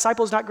that.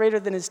 Disciple is not greater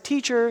than his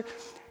teacher.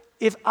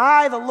 If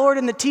I, the Lord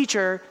and the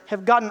teacher,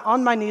 have gotten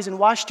on my knees and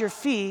washed your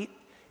feet,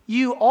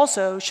 you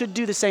also should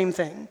do the same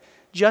thing.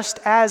 Just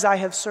as I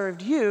have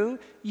served you,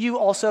 you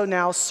also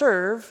now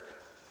serve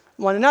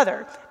one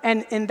another.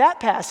 And in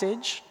that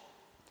passage,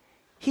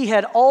 he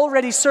had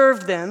already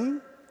served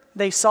them.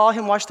 They saw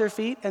him wash their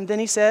feet, and then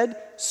he said,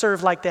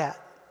 serve like that.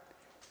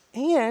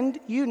 And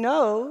you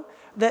know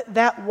that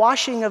that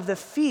washing of the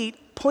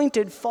feet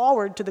pointed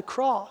forward to the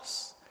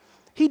cross.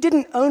 He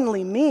didn't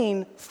only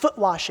mean foot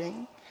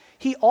washing.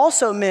 He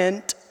also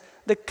meant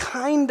the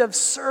kind of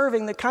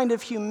serving, the kind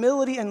of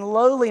humility and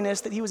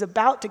lowliness that he was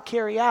about to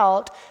carry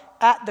out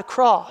at the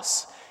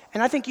cross.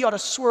 And I think you ought to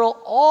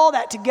swirl all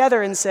that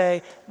together and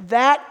say,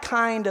 that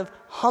kind of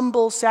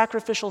humble,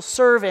 sacrificial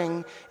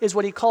serving is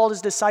what he called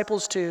his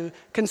disciples to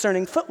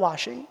concerning foot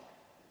washing.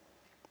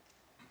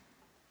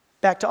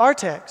 Back to our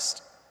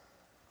text.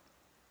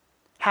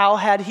 How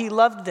had he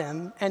loved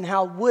them, and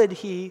how would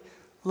he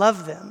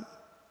love them?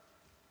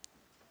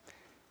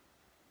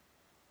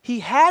 He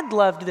had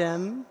loved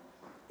them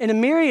in a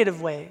myriad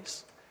of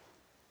ways.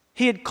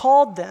 He had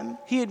called them.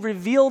 He had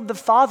revealed the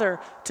Father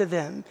to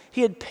them.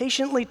 He had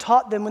patiently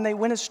taught them when they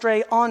went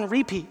astray on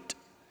repeat.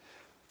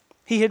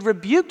 He had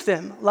rebuked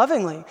them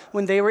lovingly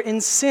when they were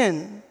in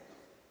sin.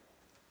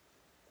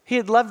 He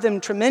had loved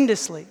them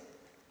tremendously.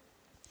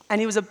 And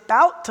he was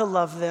about to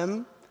love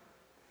them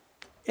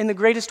in the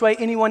greatest way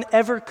anyone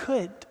ever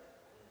could.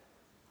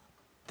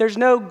 There's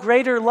no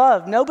greater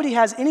love. Nobody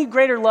has any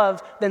greater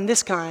love than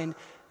this kind,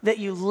 that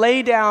you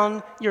lay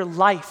down your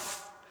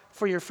life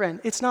for your friend.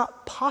 It's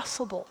not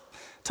possible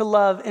to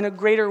love in a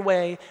greater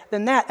way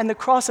than that. And the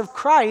cross of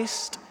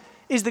Christ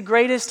is the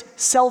greatest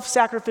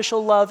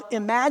self-sacrificial love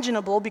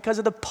imaginable because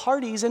of the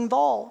parties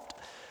involved.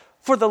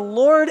 For the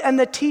Lord and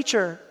the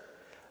teacher,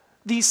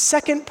 the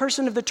second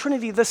person of the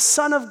Trinity, the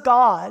Son of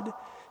God,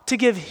 to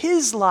give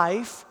his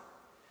life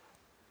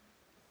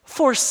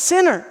for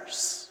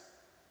sinners,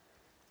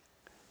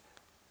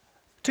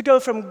 to go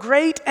from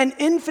great and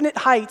infinite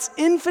heights,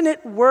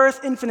 infinite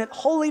worth, infinite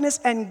holiness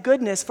and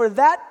goodness, for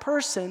that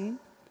person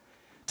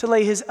to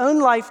lay his own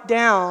life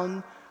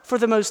down for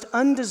the most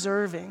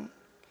undeserving,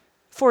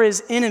 for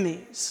his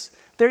enemies.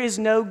 There is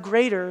no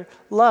greater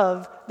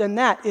love than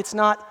that. It's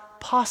not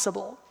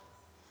possible.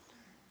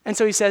 And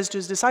so he says to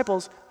his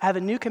disciples, I have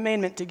a new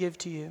commandment to give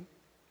to you.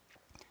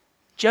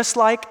 Just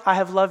like I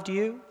have loved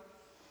you,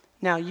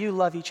 now you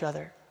love each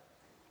other.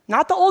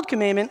 Not the old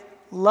commandment,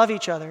 love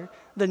each other.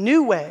 The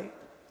new way.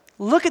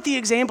 Look at the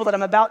example that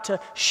I'm about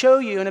to show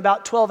you in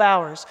about 12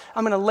 hours.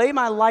 I'm going to lay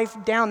my life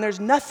down. There's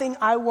nothing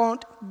I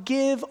won't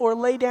give or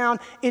lay down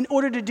in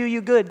order to do you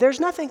good. There's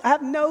nothing. I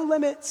have no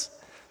limits.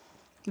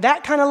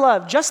 That kind of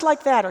love, just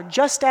like that, or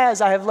just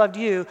as I have loved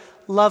you,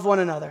 love one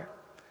another.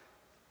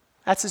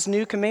 That's his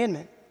new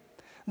commandment.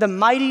 The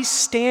mighty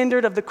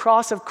standard of the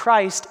cross of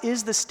Christ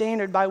is the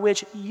standard by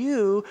which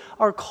you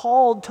are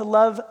called to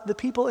love the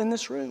people in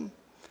this room.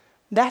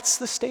 That's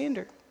the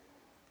standard.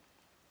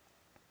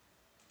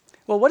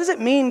 Well, what does it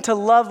mean to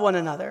love one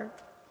another?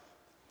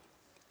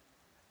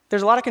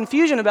 There's a lot of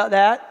confusion about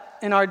that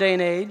in our day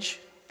and age.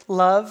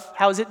 Love,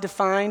 how is it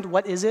defined?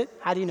 What is it?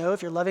 How do you know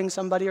if you're loving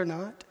somebody or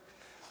not?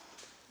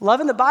 Love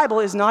in the Bible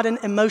is not an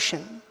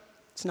emotion.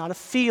 It's not a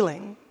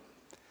feeling.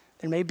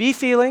 There may be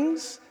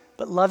feelings,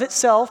 but love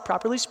itself,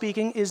 properly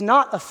speaking, is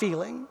not a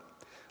feeling.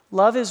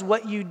 Love is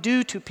what you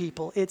do to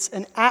people. It's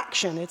an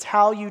action. It's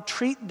how you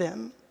treat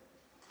them.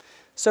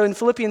 So in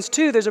Philippians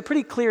 2, there's a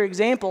pretty clear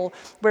example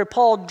where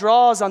Paul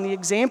draws on the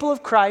example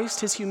of Christ,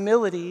 his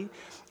humility,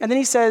 and then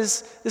he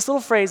says this little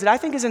phrase that I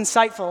think is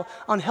insightful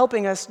on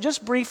helping us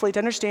just briefly to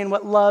understand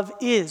what love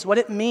is, what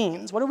it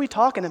means. What are we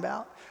talking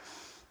about?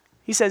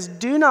 He says,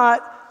 do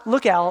not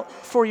look out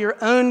for your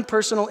own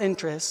personal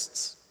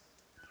interests,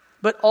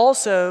 but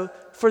also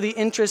for the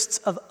interests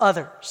of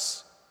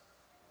others.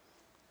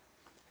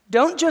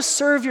 Don't just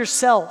serve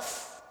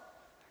yourself.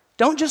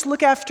 Don't just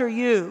look after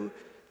you.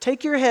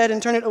 Take your head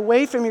and turn it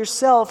away from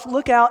yourself.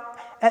 Look out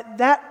at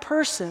that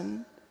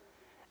person,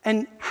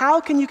 and how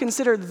can you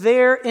consider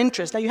their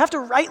interests? Now, you have to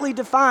rightly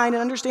define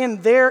and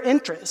understand their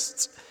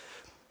interests.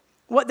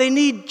 What they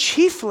need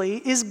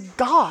chiefly is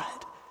God.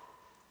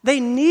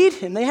 They need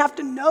him. They have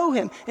to know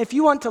him. If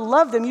you want to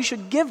love them, you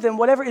should give them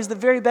whatever is the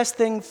very best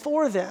thing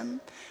for them.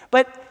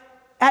 But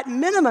At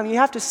minimum, you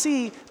have to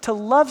see to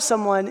love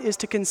someone is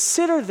to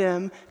consider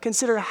them,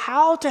 consider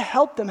how to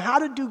help them, how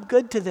to do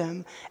good to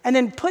them, and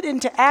then put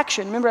into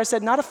action. Remember I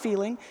said not a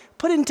feeling.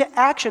 Put into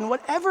action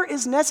whatever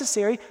is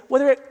necessary,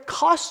 whether it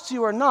costs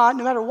you or not,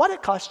 no matter what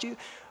it costs you,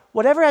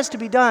 whatever has to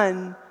be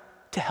done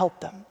to help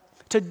them,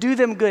 to do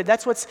them good.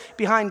 That's what's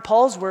behind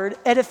Paul's word,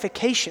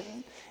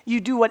 edification. You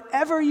do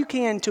whatever you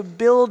can to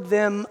build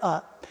them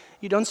up.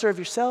 You don't serve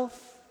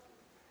yourself.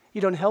 You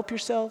don't help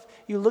yourself.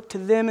 You look to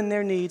them and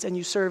their needs and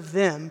you serve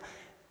them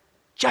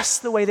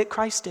just the way that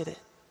Christ did it.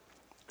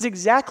 It's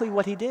exactly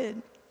what he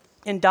did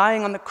in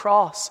dying on the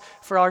cross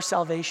for our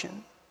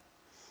salvation.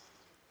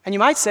 And you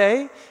might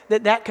say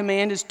that that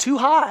command is too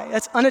high.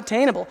 That's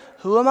unattainable.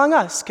 Who among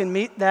us can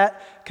meet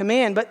that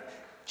command? But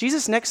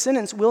Jesus' next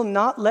sentence will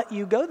not let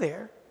you go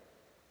there.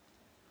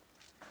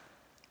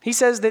 He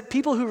says that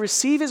people who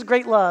receive his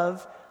great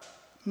love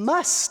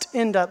must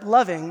end up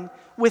loving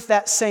with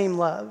that same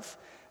love.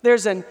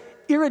 There's an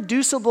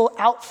irreducible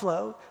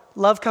outflow.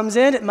 Love comes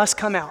in, it must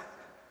come out.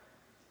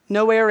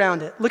 No way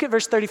around it. Look at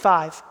verse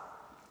 35.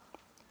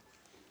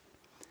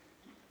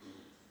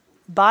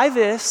 By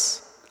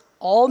this,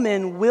 all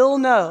men will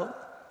know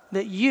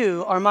that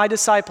you are my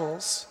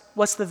disciples.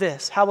 What's the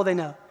this? How will they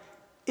know?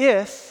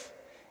 If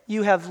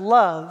you have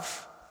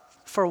love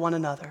for one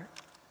another.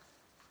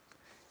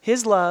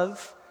 His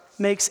love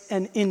makes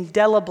an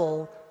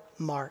indelible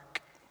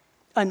mark,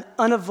 an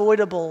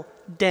unavoidable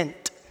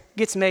dent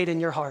gets made in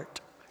your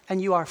heart,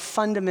 and you are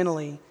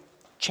fundamentally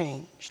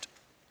changed.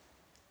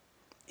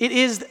 It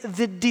is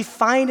the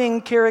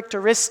defining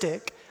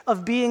characteristic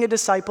of being a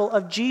disciple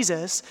of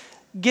Jesus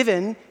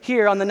given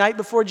here on the night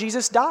before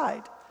Jesus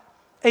died.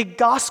 A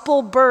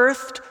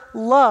gospel-birthed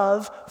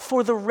love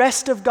for the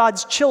rest of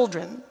God's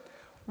children,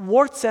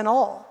 warts and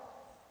all.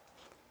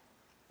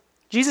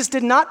 Jesus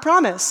did not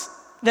promise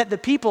that the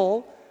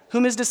people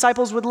whom his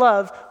disciples would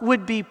love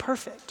would be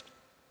perfect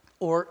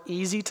or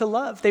easy to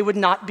love. They would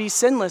not be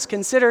sinless.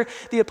 Consider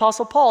the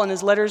Apostle Paul in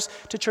his letters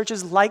to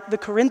churches like the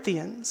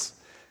Corinthians.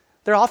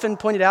 They're often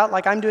pointed out,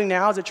 like I'm doing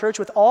now as a church,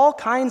 with all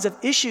kinds of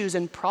issues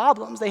and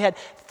problems. They had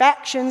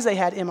factions, they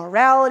had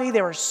immorality,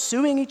 they were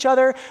suing each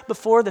other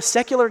before the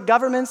secular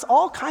governments,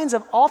 all kinds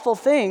of awful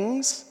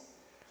things.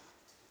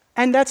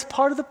 And that's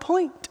part of the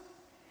point.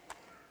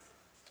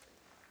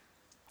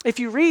 If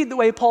you read the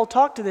way Paul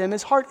talked to them,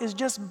 his heart is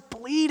just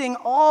bleeding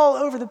all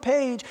over the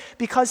page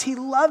because he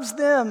loves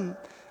them.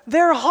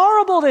 They're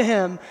horrible to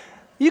him.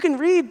 You can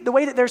read the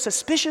way that they're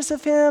suspicious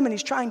of him and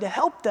he's trying to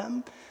help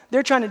them.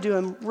 They're trying to do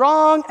him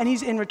wrong and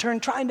he's in return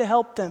trying to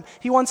help them.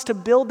 He wants to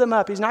build them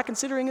up. He's not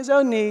considering his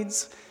own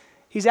needs.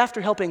 He's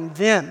after helping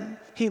them.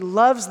 He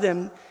loves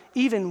them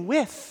even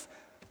with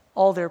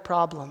all their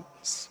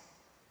problems.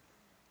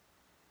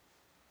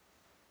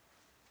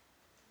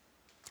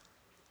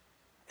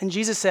 And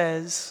Jesus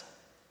says,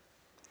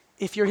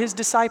 if you're his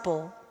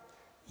disciple,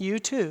 you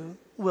too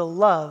will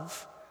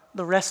love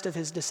the rest of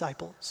his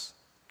disciples.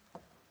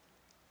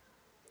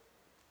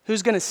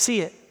 Who's going to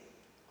see it?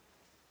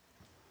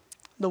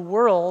 The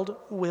world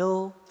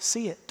will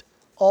see it.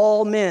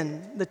 All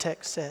men, the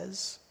text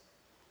says.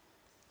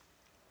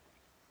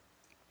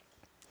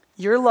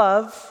 Your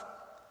love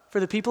for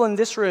the people in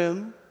this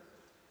room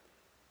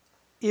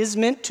is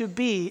meant to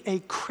be a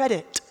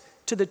credit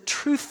to the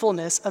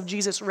truthfulness of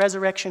Jesus'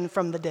 resurrection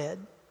from the dead.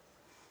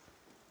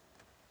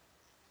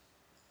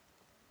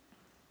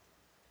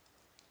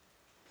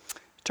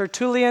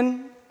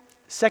 Tertullian,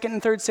 2nd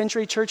and 3rd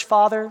century church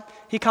father,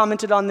 he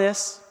commented on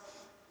this.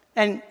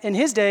 And in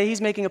his day,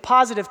 he's making a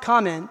positive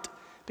comment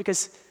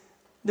because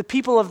the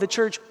people of the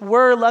church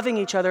were loving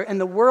each other and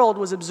the world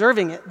was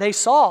observing it. They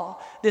saw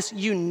this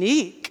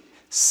unique,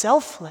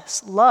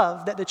 selfless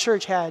love that the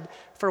church had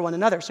for one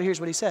another. So here's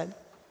what he said.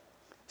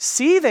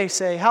 See, they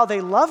say, how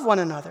they love one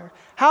another,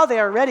 how they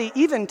are ready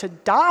even to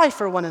die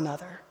for one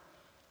another.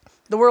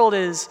 The world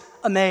is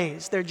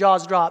amazed. Their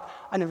jaws drop.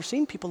 I've never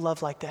seen people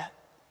love like that.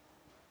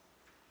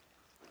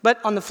 But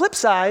on the flip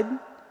side,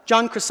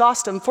 John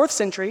Chrysostom, 4th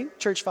century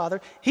church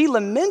father, he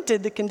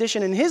lamented the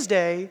condition in his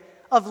day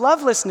of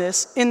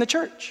lovelessness in the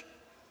church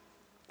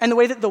and the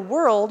way that the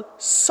world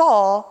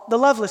saw the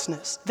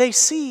lovelessness. They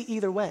see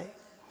either way.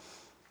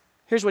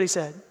 Here's what he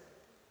said.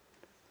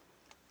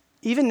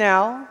 Even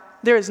now,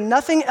 there is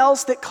nothing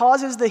else that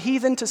causes the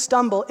heathen to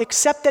stumble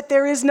except that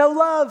there is no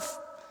love.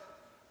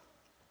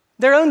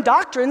 Their own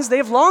doctrines they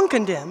have long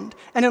condemned,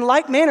 and in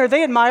like manner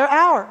they admire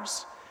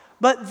ours.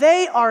 But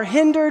they are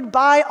hindered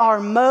by our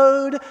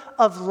mode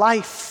of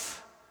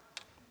life.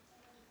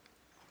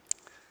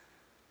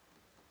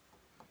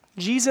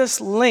 Jesus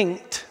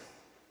linked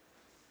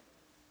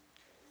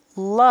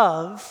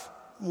love,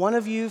 one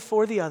of you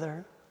for the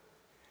other,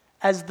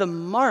 as the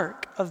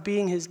mark of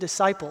being his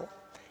disciple.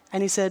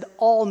 And he said,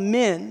 all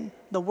men,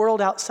 the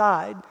world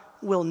outside,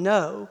 will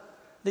know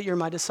that you're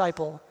my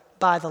disciple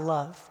by the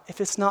love. If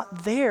it's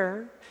not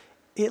there,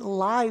 it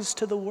lies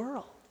to the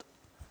world.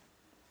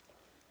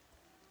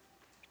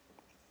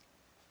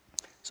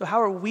 So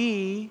how are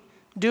we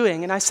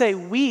doing? And I say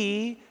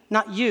we,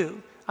 not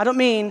you. I don't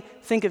mean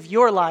think of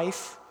your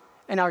life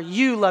And are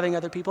you loving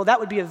other people? That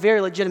would be a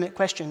very legitimate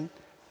question.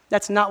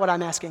 That's not what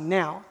I'm asking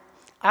now.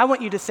 I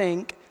want you to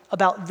think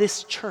about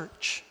this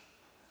church,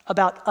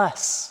 about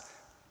us,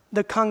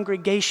 the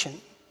congregation.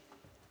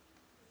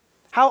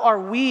 How are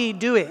we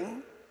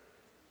doing?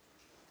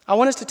 I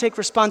want us to take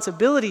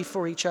responsibility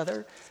for each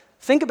other.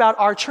 Think about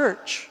our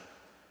church.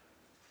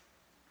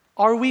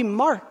 Are we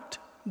marked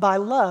by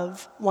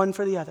love one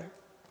for the other?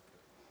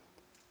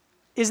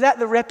 Is that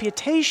the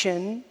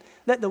reputation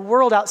that the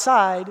world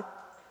outside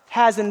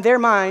has in their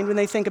mind when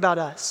they think about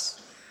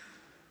us?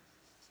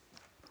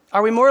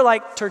 Are we more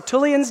like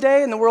Tertullian's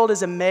day and the world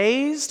is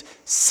amazed?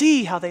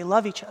 See how they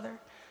love each other.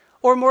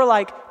 Or more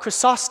like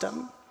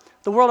Chrysostom,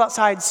 the world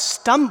outside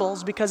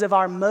stumbles because of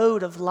our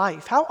mode of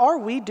life. How are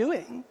we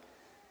doing?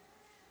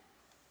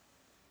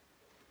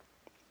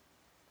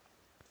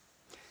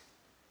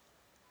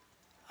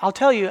 I'll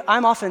tell you,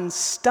 I'm often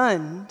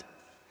stunned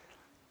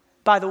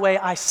by the way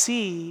I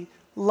see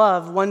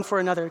love one for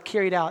another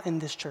carried out in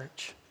this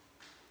church.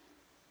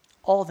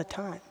 All the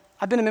time.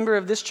 I've been a member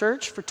of this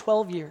church for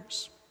 12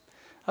 years,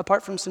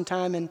 apart from some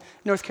time in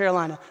North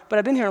Carolina. But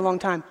I've been here a long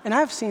time, and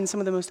I've seen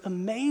some of the most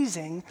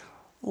amazing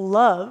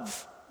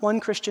love one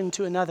Christian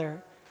to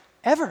another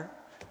ever.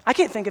 I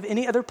can't think of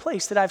any other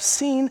place that I've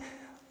seen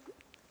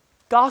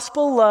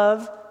gospel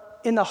love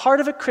in the heart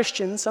of a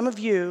Christian, some of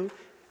you,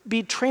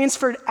 be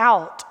transferred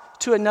out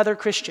to another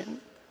Christian.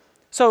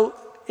 So,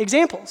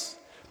 examples.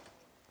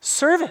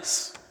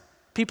 Service.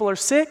 People are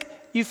sick,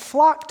 you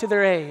flock to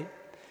their aid.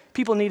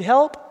 People need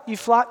help, you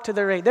flock to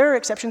their aid. There are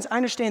exceptions, I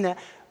understand that.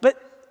 But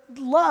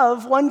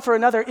love one for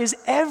another is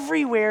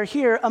everywhere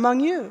here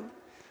among you.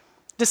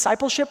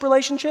 Discipleship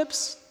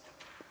relationships.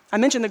 I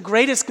mentioned the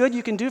greatest good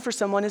you can do for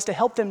someone is to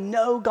help them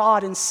know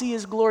God and see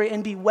His glory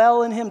and be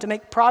well in Him, to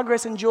make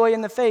progress and joy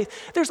in the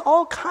faith. There's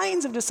all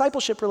kinds of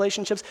discipleship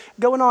relationships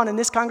going on in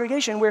this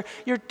congregation where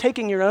you're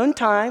taking your own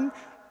time,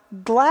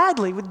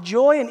 gladly, with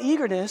joy and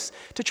eagerness,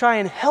 to try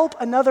and help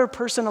another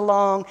person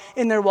along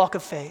in their walk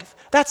of faith.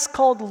 That's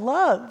called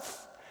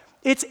love.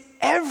 It's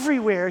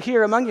everywhere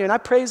here among you, and I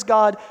praise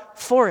God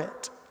for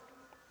it.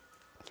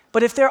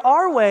 But if there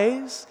are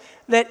ways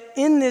that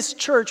in this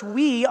church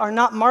we are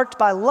not marked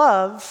by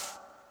love,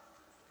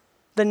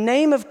 the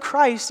name of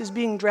Christ is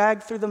being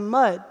dragged through the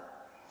mud.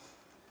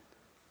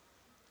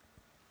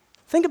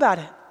 Think about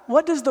it.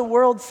 What does the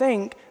world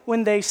think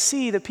when they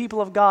see the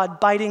people of God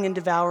biting and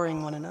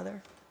devouring one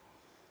another?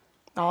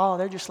 Oh,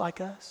 they're just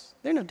like us.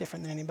 They're no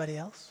different than anybody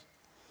else.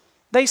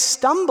 They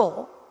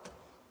stumble.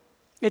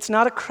 It's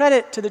not a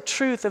credit to the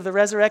truth of the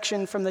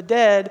resurrection from the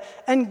dead,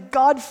 and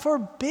God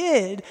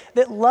forbid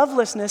that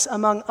lovelessness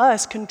among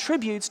us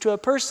contributes to a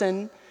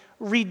person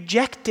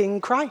rejecting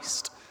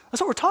Christ.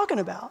 That's what we're talking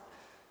about.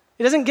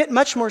 It doesn't get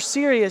much more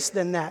serious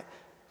than that.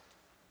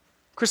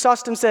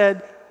 Chrysostom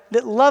said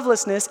that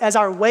lovelessness as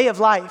our way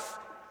of life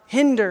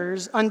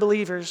hinders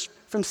unbelievers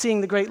from seeing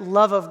the great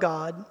love of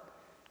God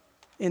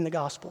in the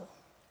gospel.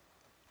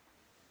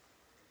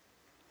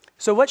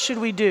 So what should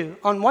we do?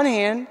 On one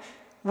hand,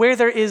 where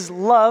there is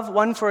love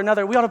one for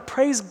another, we ought to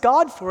praise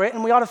God for it,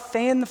 and we ought to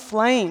fan the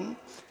flame.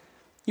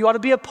 You ought to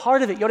be a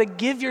part of it. You ought to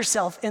give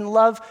yourself in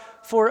love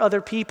for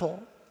other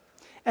people.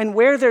 And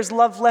where there's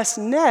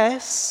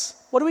lovelessness,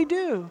 what do we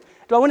do?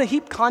 Do I want to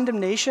heap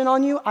condemnation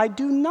on you? I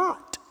do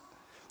not.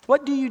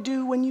 What do you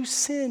do when you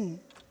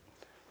sin?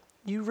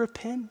 You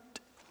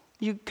repent.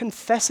 You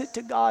confess it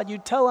to God. You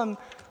tell Him,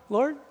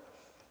 Lord,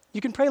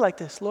 you can pray like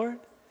this, Lord.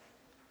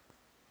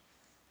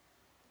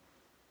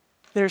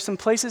 There are some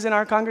places in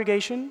our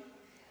congregation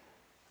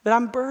that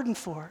I'm burdened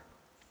for.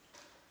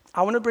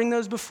 I want to bring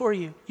those before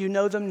you. You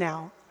know them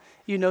now.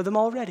 You know them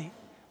already.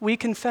 We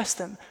confess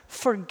them.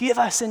 Forgive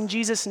us in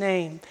Jesus'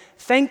 name.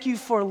 Thank you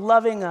for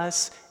loving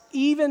us,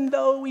 even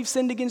though we've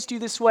sinned against you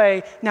this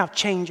way. Now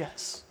change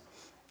us.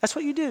 That's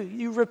what you do.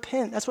 You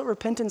repent. That's what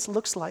repentance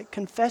looks like.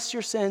 Confess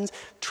your sins.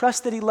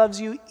 Trust that He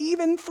loves you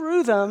even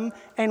through them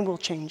and will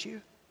change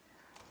you.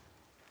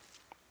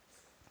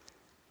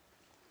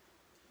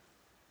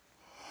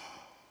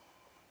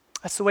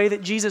 That's the way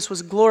that Jesus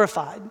was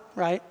glorified,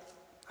 right?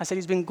 I said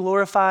He's been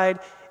glorified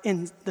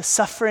in the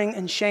suffering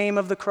and shame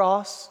of the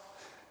cross.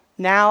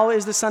 Now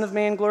is the Son of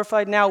Man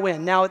glorified. Now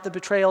when? Now at the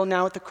betrayal,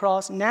 now at the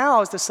cross.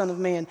 Now is the Son of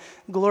Man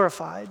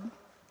glorified.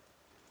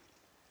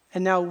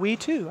 And now we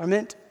too are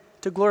meant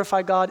to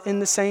glorify God in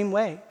the same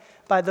way,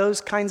 by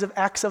those kinds of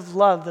acts of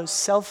love, those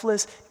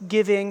selfless,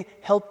 giving,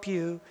 help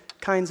you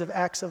kinds of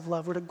acts of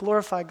love. We're to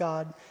glorify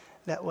God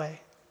that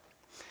way.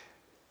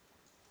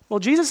 Well,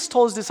 Jesus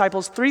told His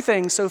disciples 3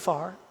 things so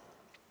far.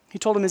 He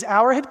told them His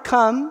hour had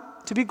come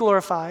to be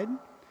glorified.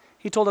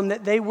 He told them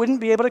that they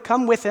wouldn't be able to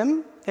come with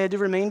Him. They had to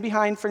remain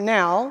behind for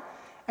now,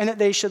 and that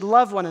they should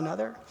love one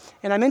another.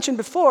 And I mentioned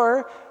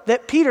before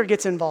that Peter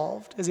gets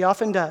involved, as he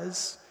often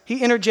does.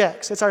 He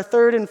interjects. It's our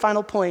third and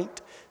final point,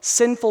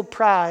 sinful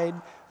pride,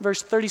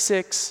 verse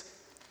 36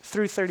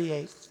 through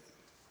 38.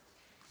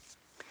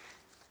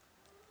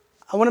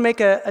 I want to make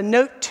a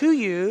note to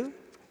you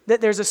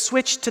that there's a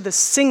switch to the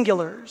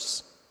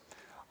singulars.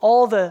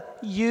 All the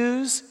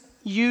yous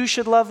you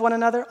should love one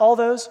another, all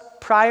those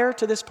prior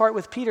to this part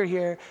with Peter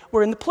here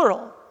were in the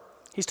plural.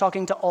 He's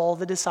talking to all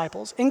the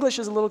disciples. English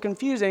is a little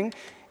confusing.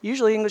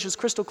 Usually English is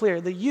crystal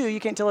clear. The you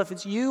can't tell if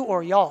it's you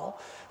or y'all.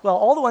 Well,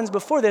 all the ones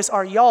before this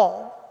are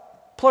y'all,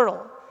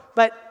 plural.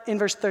 But in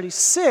verse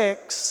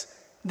 36,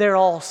 they're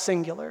all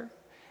singular.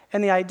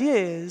 And the idea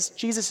is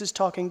Jesus is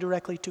talking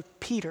directly to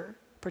Peter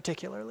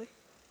particularly.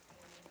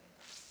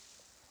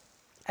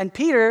 And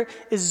Peter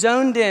is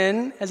zoned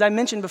in, as I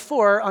mentioned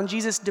before, on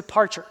Jesus'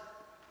 departure.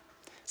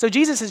 So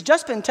Jesus has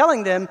just been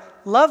telling them,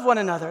 love one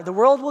another. The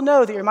world will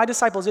know that you're my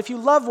disciples if you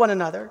love one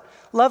another.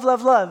 Love,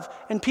 love, love.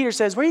 And Peter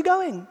says, where are you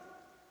going?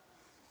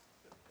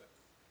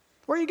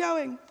 Where are you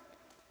going?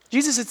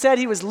 Jesus had said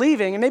he was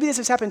leaving, and maybe this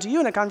has happened to you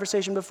in a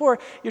conversation before.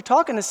 You're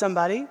talking to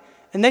somebody,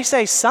 and they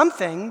say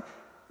something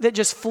that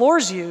just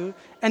floors you,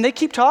 and they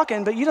keep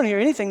talking, but you don't hear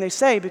anything they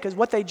say because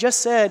what they just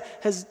said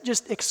has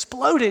just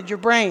exploded your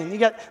brain.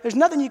 There's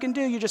nothing you can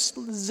do. You're just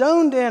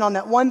zoned in on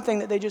that one thing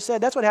that they just said.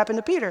 That's what happened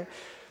to Peter.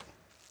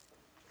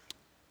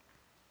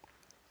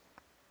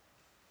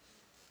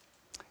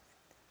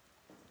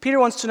 Peter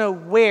wants to know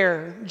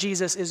where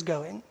Jesus is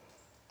going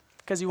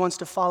because he wants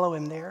to follow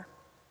him there.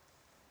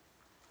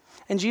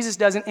 And Jesus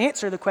doesn't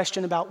answer the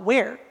question about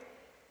where.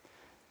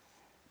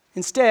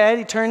 Instead,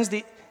 he turns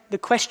the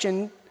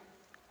question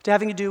to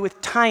having to do with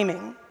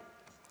timing.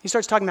 He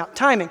starts talking about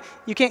timing.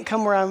 You can't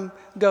come where I'm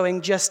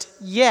going just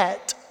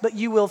yet, but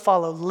you will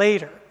follow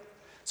later.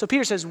 So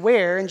Peter says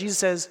where, and Jesus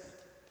says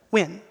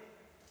when.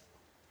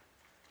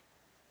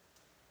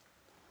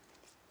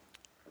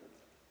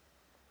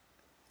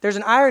 There's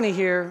an irony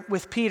here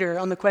with Peter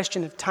on the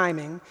question of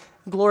timing,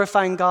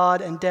 glorifying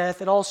God and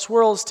death. It all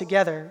swirls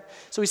together.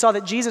 So we saw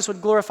that Jesus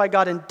would glorify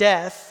God in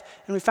death,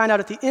 and we find out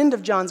at the end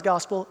of John's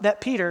gospel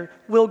that Peter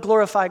will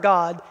glorify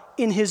God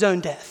in his own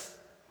death.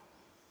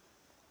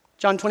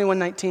 John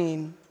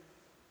 21:19.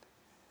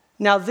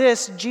 Now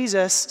this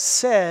Jesus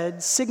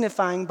said,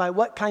 signifying by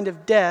what kind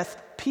of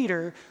death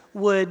Peter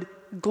would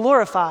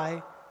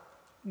glorify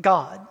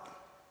God.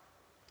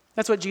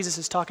 That's what Jesus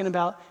is talking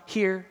about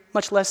here,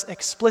 much less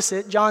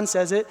explicit. John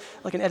says it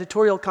like an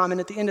editorial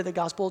comment at the end of the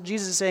gospel.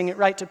 Jesus is saying it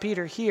right to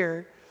Peter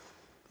here.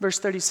 Verse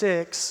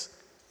 36,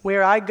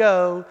 where I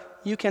go,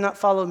 you cannot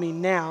follow me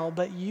now,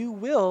 but you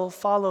will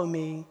follow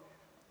me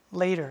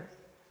later.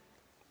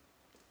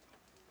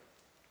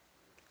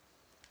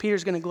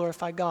 Peter's going to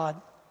glorify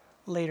God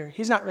later.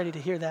 He's not ready to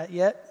hear that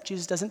yet.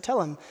 Jesus doesn't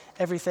tell him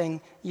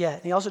everything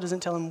yet. He also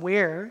doesn't tell him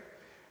where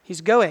he's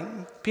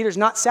going. Peter's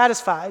not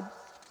satisfied.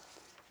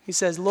 He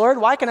says, Lord,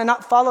 why can I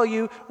not follow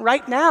you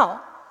right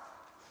now?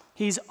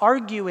 He's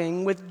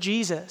arguing with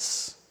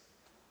Jesus.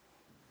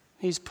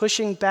 He's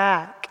pushing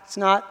back. It's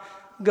not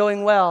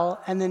going well.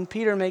 And then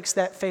Peter makes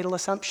that fatal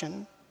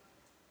assumption.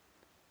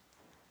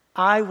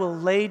 I will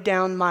lay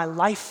down my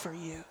life for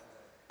you.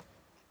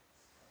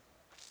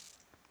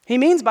 He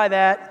means by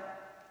that,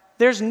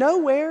 there's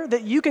nowhere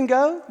that you can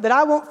go that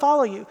I won't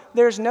follow you.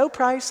 There's no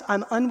price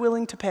I'm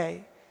unwilling to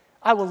pay.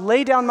 I will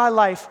lay down my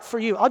life for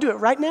you. I'll do it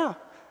right now.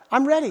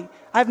 I'm ready.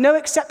 I have no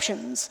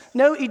exceptions,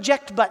 no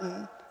eject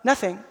button,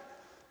 nothing.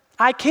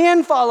 I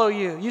can follow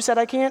you. You said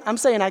I can't? I'm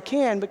saying I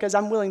can because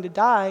I'm willing to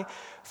die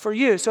for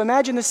you. So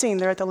imagine the scene.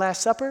 They're at the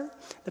Last Supper,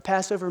 the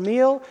Passover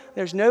meal.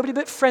 There's nobody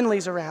but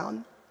friendlies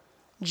around.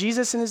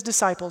 Jesus and his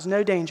disciples,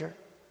 no danger.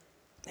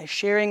 They're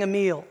sharing a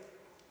meal.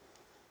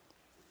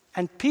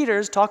 And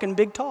Peter's talking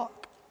big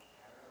talk.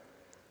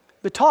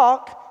 The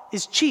talk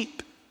is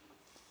cheap.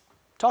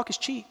 Talk is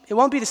cheap. It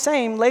won't be the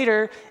same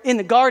later in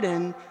the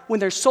garden when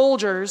there's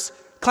soldiers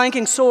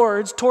clanking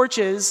swords,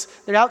 torches.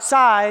 They're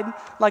outside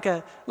like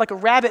a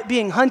rabbit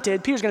being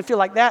hunted. Peter's going to feel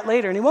like that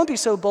later, and he won't be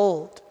so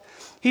bold.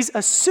 He's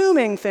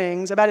assuming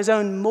things about his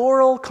own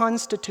moral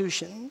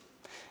constitution,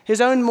 his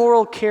own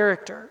moral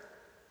character.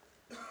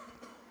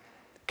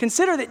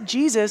 Consider that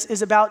Jesus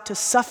is about to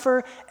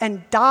suffer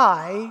and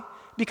die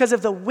because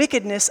of the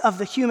wickedness of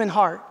the human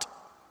heart.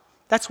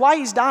 That's why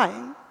he's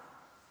dying.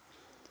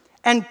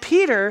 And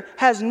Peter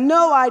has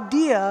no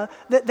idea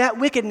that that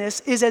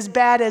wickedness is as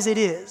bad as it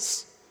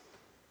is.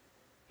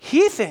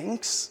 He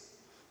thinks,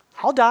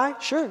 I'll die,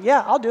 sure,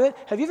 yeah, I'll do it.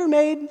 Have you ever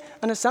made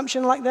an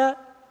assumption like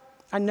that?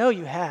 I know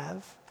you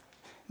have.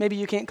 Maybe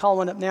you can't call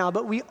one up now,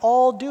 but we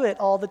all do it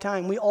all the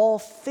time. We all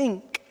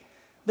think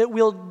that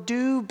we'll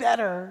do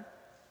better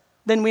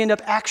than we end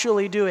up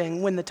actually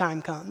doing when the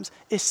time comes,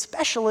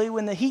 especially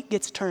when the heat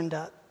gets turned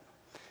up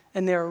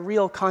and there are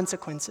real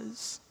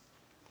consequences.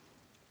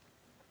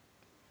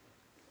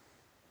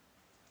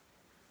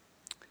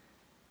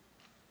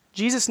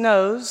 Jesus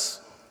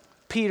knows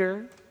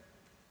Peter.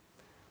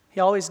 He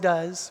always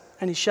does,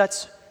 and he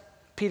shuts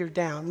Peter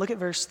down. Look at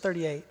verse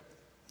 38.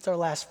 It's our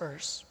last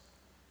verse.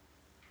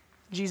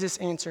 Jesus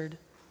answered,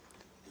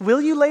 "Will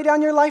you lay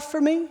down your life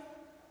for me?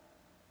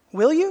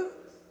 Will you?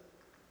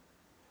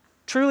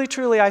 Truly,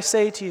 truly, I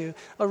say to you,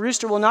 a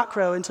rooster will not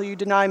crow until you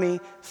deny me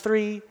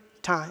 3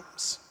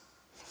 times."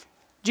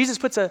 Jesus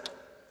puts a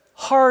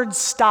hard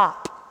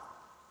stop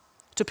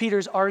to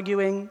Peter's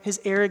arguing, his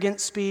arrogant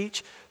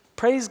speech.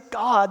 Praise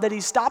God that he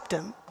stopped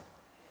him.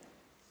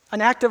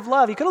 An act of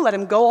love. He could have let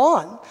him go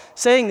on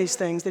saying these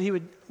things that he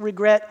would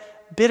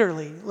regret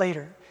bitterly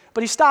later.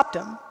 But he stopped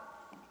him.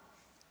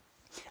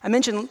 I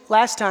mentioned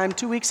last time,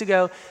 2 weeks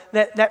ago,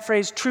 that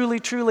phrase, truly,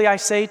 truly, I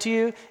say to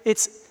you,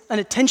 it's an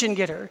attention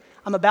getter.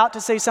 I'm about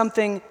to say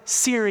something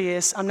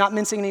serious. I'm not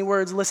mincing any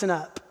words. Listen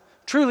up.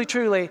 Truly,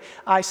 truly,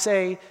 I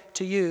say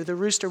to you, the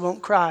rooster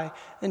won't cry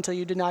until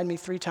you denied me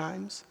 3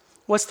 times.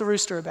 What's the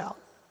rooster about?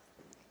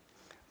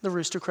 The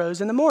rooster crows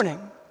in the morning.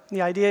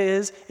 The idea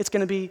is it's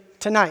going to be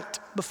tonight.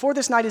 Before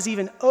this night is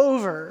even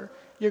over,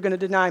 you're going to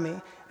deny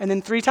me. And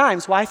then 3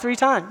 times. Why 3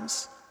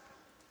 times?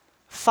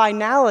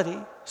 Finality,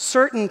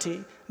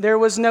 certainty. There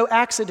was no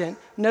accident,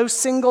 no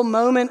single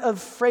moment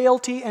of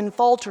frailty and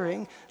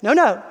faltering.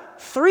 No.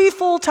 3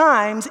 full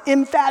times,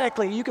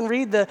 emphatically. You can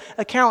read the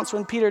accounts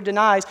when Peter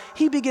denies.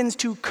 He begins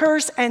to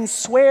curse and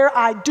swear,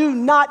 I do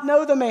not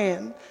know the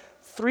man.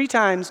 3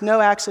 times,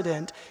 no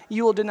accident.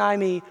 You will deny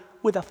me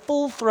with a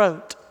full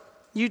throat.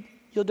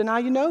 You'll deny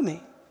you know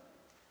me.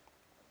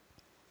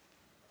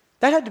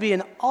 That had to be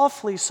an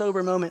awfully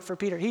sober moment for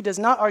Peter. He does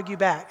not argue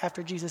back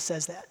after Jesus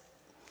says that.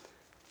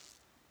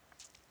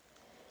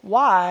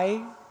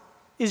 Why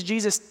is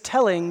Jesus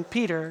telling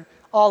Peter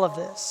all of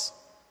this?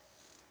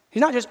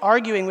 He's not just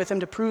arguing with him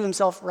to prove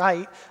himself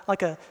right,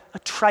 like a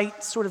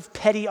trite sort of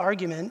petty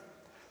argument.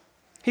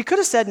 He could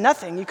have said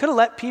nothing. He could have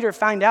let Peter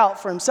find out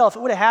for himself.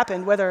 It would have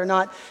happened whether or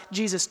not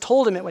Jesus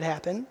told him it would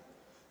happen.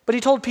 But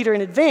he told Peter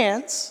in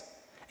advance.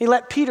 He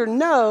let Peter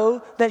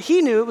know that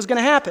he knew it was going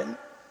to happen.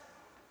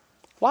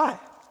 Why?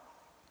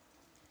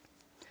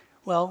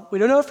 Well, we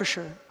don't know for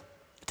sure.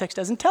 The text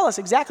doesn't tell us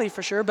exactly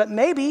for sure, but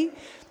maybe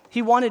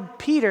he wanted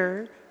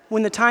Peter,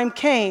 when the time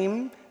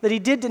came that he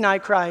did deny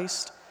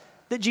Christ,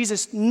 that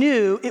Jesus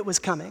knew it was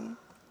coming.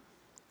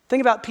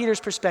 Think about Peter's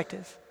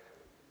perspective.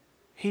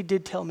 He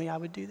did tell me I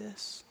would do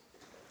this.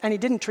 And he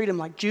didn't treat him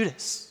like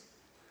Judas.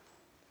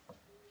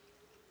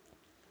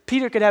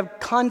 Peter could have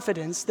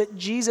confidence that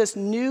Jesus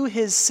knew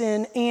his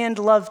sin and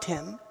loved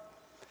him.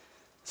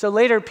 So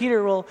later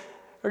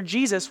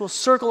Jesus will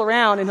circle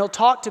around and he'll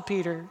talk to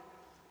Peter.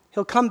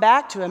 He'll come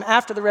back to him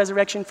after the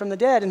resurrection from the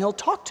dead and he'll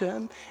talk to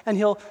him and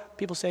he'll,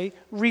 people say,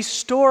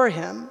 restore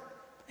him.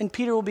 And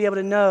Peter will be able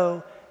to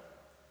know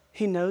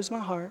he knows my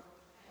heart.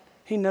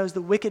 He knows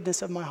the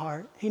wickedness of my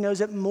heart. He knows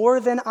it more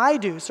than I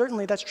do.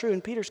 Certainly that's true in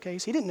Peter's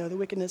case. He didn't know the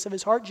wickedness of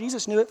his heart.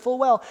 Jesus knew it full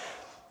well.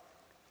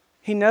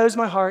 He knows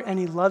my heart and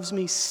he loves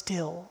me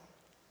still.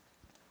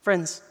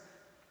 Friends,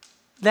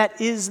 that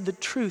is the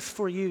truth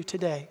for you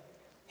today.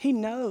 He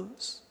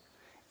knows.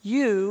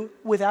 You,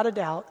 without a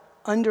doubt,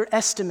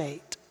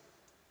 underestimate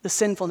the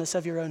sinfulness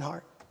of your own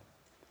heart.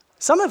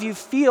 Some of you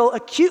feel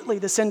acutely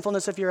the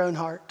sinfulness of your own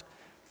heart.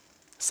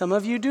 Some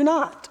of you do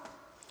not.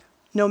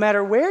 No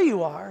matter where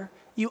you are,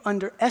 you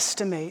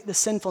underestimate the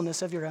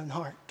sinfulness of your own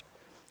heart.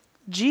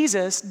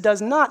 Jesus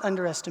does not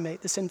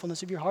underestimate the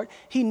sinfulness of your heart.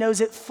 He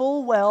knows it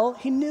full well.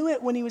 He knew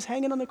it when he was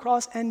hanging on the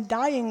cross and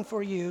dying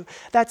for you.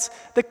 That's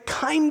the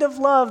kind of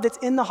love that's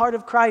in the heart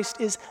of Christ,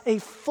 is a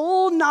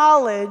full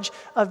knowledge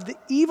of the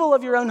evil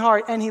of your own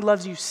heart, and he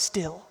loves you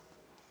still.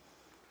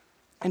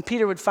 And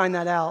Peter would find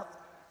that out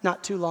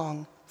not too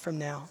long from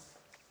now.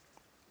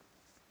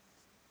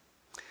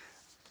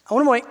 I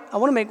want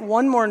to make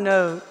one more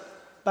note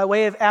by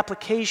way of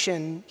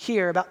application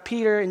here about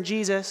Peter and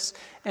Jesus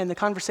and the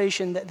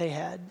conversation that they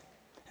had,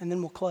 and then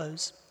we'll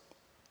close.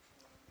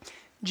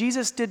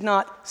 Jesus did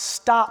not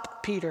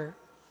stop Peter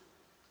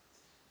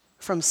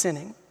from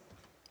sinning.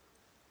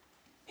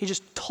 He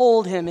just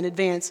told him in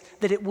advance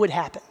that it would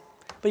happen,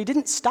 but he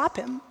didn't stop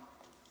him.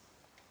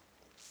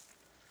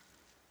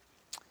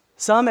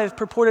 Some have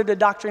purported a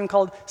doctrine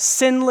called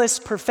sinless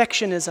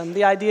perfectionism,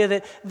 the idea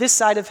that this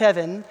side of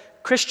heaven,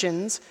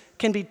 Christians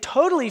can be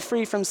totally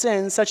free from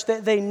sin such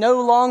that they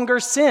no longer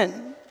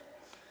sin.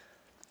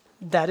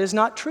 That is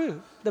not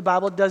true. The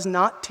Bible does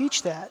not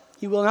teach that.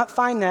 You will not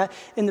find that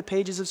in the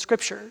pages of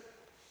Scripture.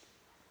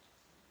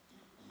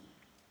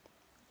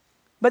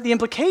 But the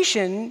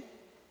implication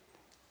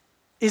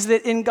is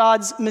that in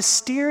God's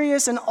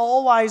mysterious and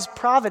all-wise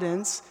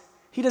providence,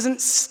 he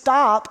doesn't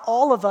stop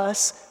all of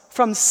us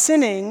from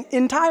sinning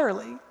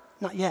entirely.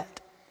 Not yet.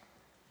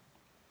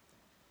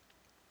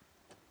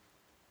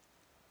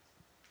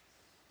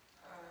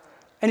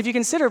 And if you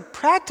consider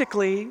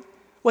practically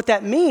what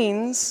that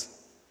means,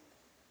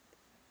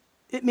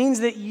 it means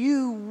that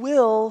you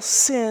will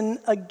sin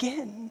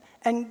again.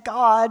 And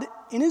God,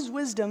 in his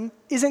wisdom,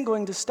 isn't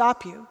going to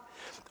stop you.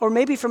 Or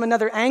maybe from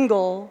another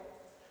angle,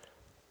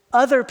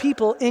 other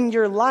people in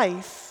your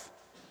life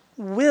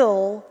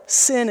will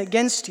sin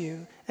against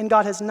you. And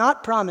God has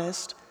not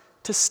promised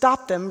to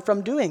stop them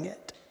from doing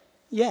it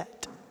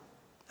yet.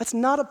 That's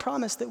not a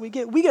promise that we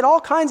get. We get all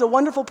kinds of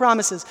wonderful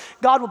promises.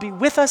 God will be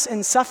with us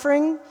in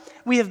suffering.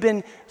 We have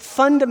been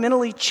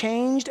fundamentally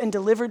changed and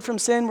delivered from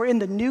sin. We're in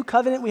the new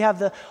covenant. We have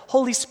the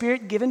Holy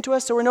Spirit given to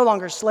us, so we're no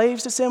longer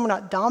slaves to sin. We're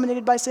not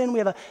dominated by sin. We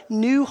have a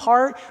new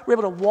heart. We're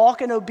able to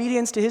walk in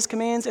obedience to his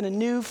commands in a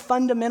new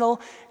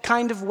fundamental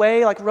kind of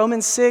way, like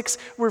Romans 6.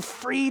 We're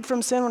freed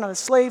from sin. We're not a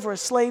slave. We're a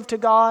slave to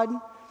God.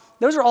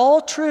 Those are all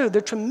true. They're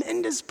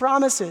tremendous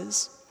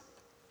promises.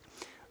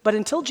 But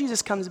until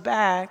Jesus comes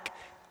back,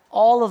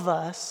 all of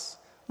us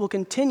will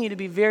continue to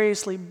be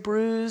variously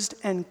bruised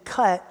and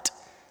cut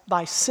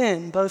by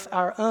sin, both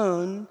our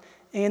own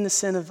and the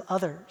sin of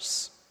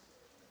others.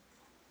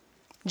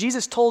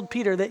 Jesus told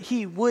Peter that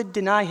he would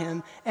deny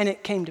him, and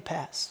it came to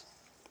pass.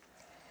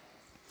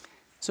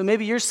 So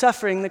maybe you're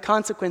suffering the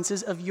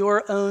consequences of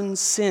your own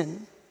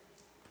sin.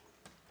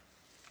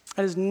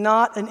 That is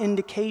not an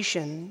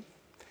indication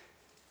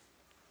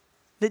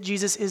that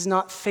Jesus is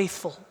not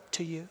faithful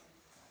to you.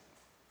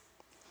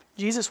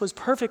 Jesus was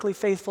perfectly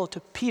faithful to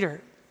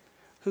Peter,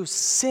 who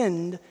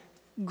sinned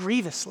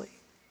grievously.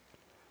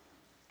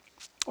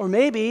 Or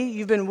maybe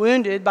you've been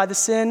wounded by the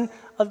sin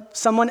of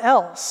someone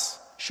else.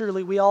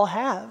 Surely we all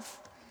have.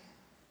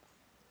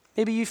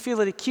 Maybe you feel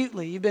it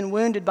acutely. You've been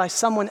wounded by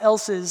someone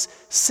else's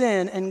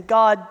sin, and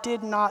God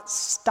did not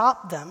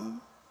stop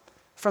them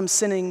from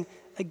sinning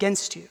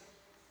against you.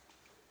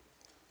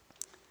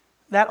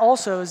 That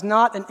also is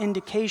not an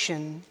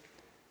indication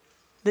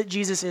that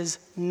Jesus is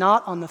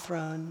not on the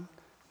throne,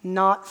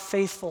 not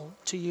faithful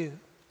to you.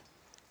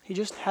 He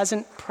just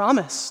hasn't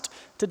promised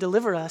to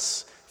deliver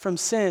us from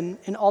sin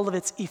in all of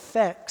its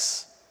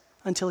effects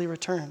until he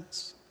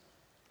returns.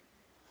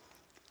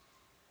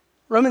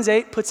 Romans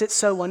 8 puts it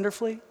so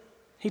wonderfully.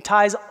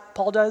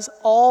 Paul does,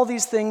 all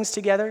these things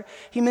together.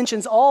 He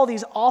mentions all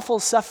these awful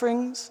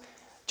sufferings.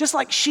 Just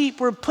like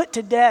sheep, we're put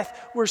to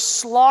death. We're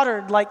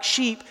slaughtered like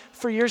sheep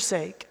for your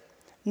sake.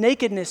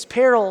 Nakedness,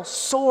 peril,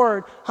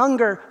 sword,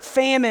 hunger,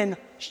 famine,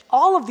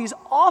 all of these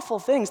awful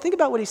things. Think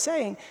about what he's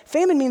saying.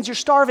 Famine means you're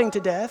starving to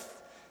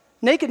death.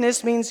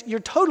 Nakedness means you're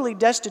totally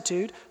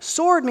destitute.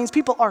 Sword means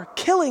people are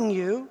killing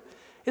you.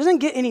 It doesn't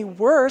get any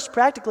worse,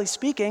 practically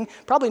speaking.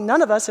 Probably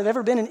none of us have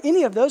ever been in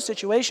any of those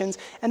situations.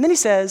 And then he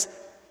says,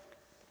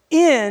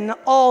 in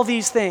all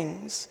these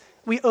things,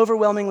 we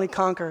overwhelmingly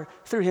conquer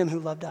through him who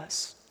loved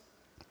us.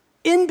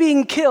 In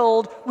being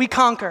killed, we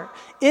conquer.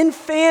 In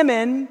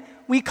famine,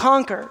 we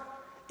conquer.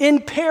 In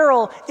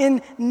peril,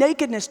 in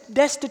nakedness,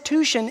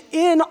 destitution,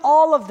 in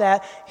all of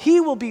that,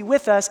 he will be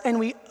with us, and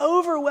we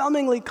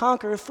overwhelmingly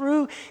conquer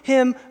through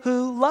him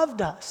who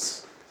loved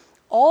us.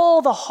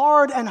 All the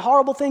hard and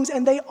horrible things,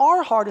 and they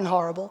are hard and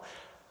horrible,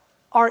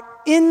 are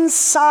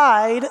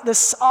inside the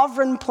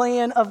sovereign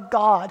plan of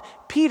God.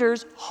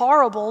 Peter's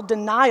horrible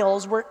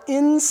denials were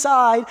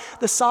inside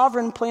the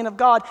sovereign plan of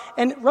God.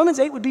 And Romans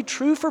 8 would be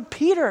true for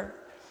Peter.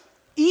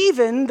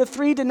 Even the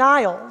 3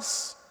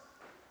 denials,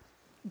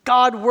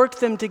 God worked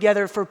them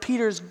together for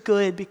Peter's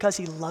good because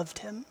he loved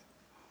him.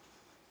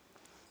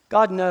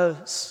 God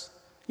knows.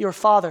 Your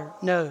Father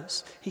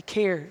knows. He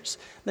cares.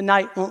 The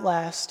night won't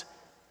last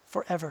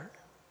forever.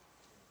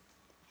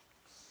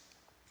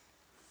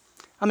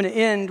 I'm going to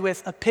end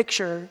with a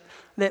picture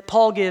that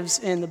Paul gives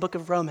in the book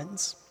of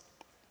Romans.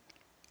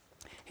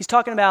 He's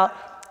talking about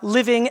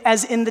living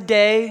as in the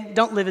day.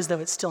 Don't live as though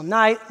it's still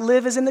night.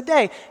 Live as in the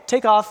day.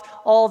 Take off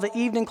all the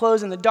evening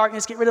clothes and the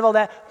darkness. Get rid of all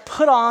that.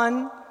 Put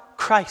on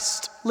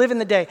Christ. Live in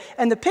the day.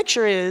 And the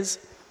picture is,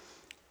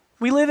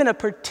 we live in a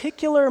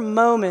particular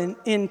moment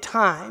in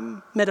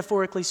time,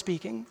 metaphorically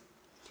speaking.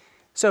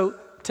 So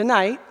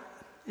tonight,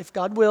 if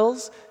God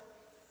wills,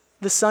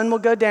 the sun will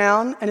go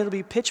down and it'll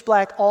be pitch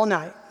black all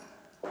night.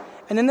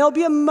 And then there'll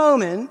be a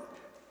moment,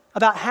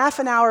 about half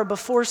an hour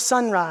before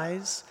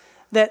sunrise,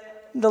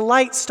 that the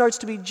light starts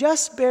to be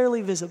just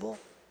barely visible.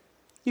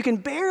 You can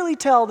barely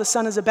tell the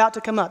sun is about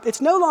to come up.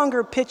 It's no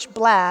longer pitch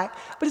black,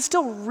 but it's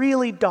still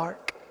really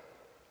dark.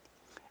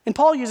 And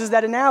Paul uses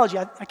that analogy.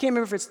 I can't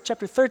remember if it's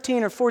chapter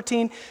 13 or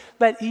 14,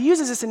 but he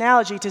uses this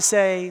analogy to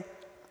say,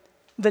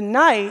 the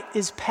night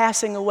is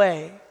passing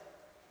away.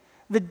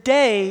 The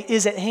day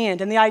is at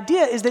hand. And the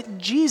idea is that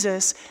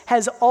Jesus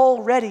has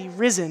already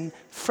risen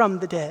from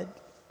the dead.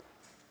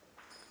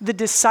 The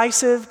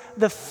decisive,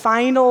 the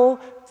final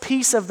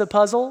piece of the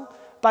puzzle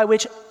by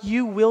which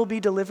you will be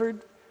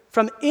delivered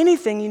from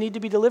anything you need to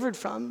be delivered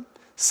from.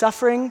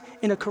 Suffering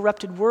in a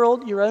corrupted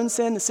world, your own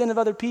sin, the sin of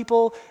other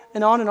people,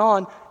 and on and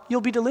on.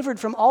 You'll be delivered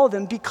from all of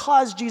them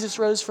because Jesus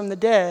rose from the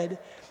dead.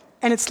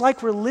 And it's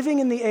like we're living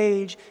in the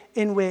age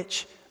in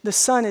which the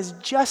sun is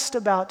just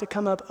about to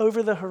come up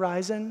over the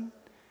horizon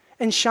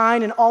and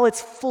shine in all its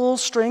full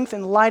strength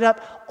and light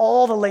up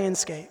all the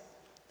landscape.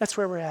 That's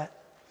where we're at.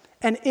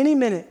 And any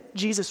minute,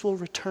 Jesus will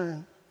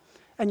return,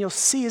 and you'll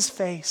see his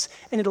face,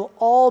 and it'll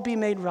all be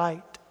made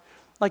right.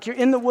 Like you're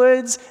in the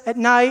woods at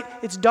night,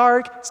 it's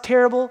dark, it's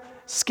terrible,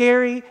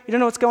 scary, you don't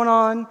know what's going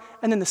on,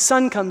 and then the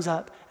sun comes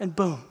up, and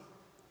boom,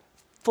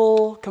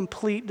 full,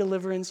 complete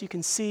deliverance. You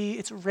can see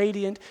it's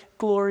radiant,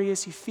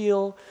 glorious, you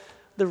feel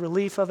the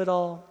relief of it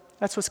all.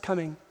 That's what's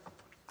coming.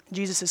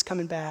 Jesus is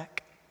coming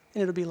back,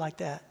 and it'll be like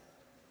that.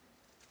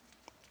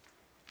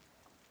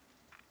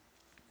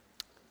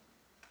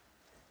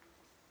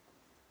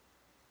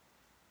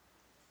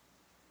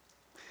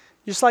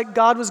 Just like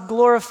God was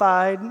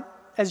glorified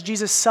as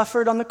Jesus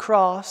suffered on the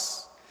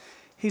cross,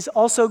 he's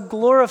also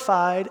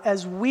glorified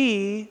as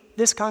we,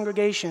 this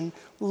congregation,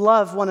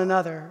 love one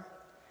another.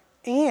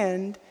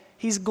 And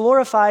he's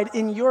glorified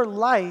in your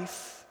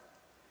life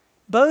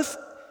both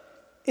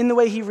in the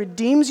way he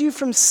redeems you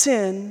from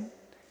sin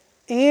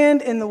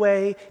and in the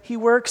way he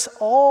works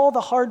all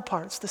the hard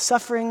parts, the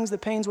sufferings, the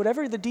pains,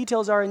 whatever the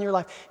details are in your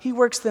life. He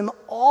works them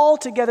all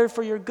together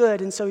for your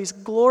good, and so he's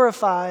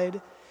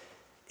glorified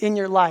in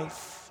your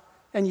life,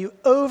 and you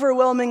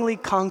overwhelmingly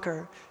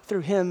conquer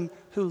through him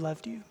who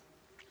loved you.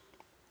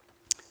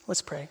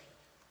 Let's pray.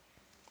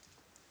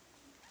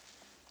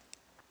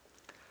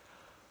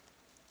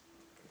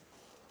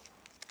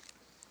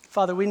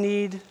 Father, we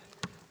need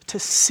to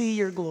see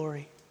your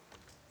glory.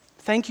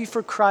 Thank you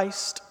for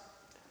Christ,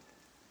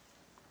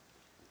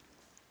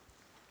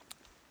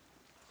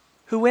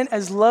 who went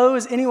as low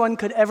as anyone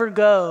could ever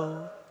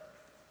go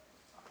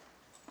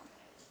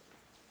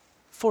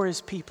for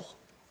his people,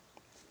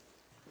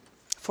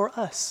 for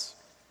us.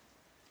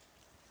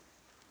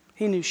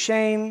 He knew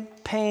shame,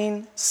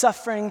 pain,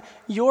 suffering,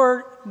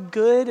 your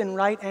good and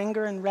right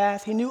anger and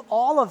wrath. He knew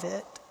all of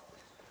it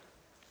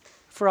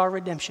for our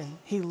redemption.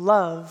 He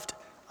loved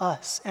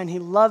us, and he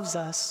loves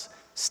us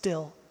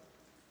still.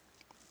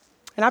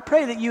 And I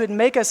pray that you would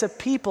make us a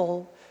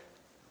people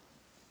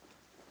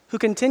who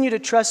continue to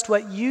trust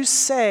what you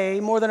say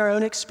more than our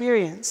own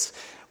experience.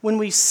 When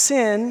we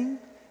sin,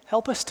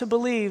 help us to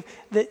believe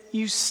that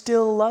you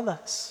still love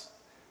us.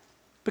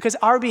 Because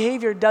our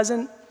behavior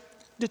doesn't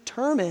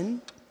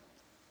determine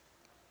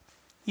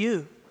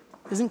you,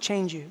 doesn't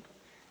change you.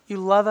 You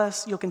love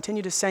us, you'll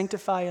continue to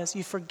sanctify us,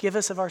 you forgive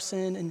us of our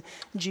sin in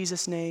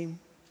Jesus' name.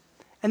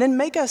 And then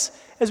make us,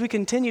 as we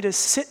continue to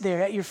sit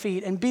there at your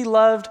feet and be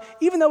loved,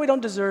 even though we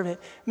don't deserve it,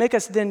 make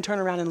us then turn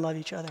around and love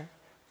each other.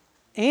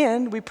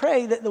 And we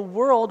pray that the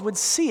world would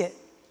see it,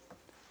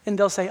 and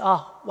they'll say,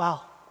 oh,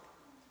 wow,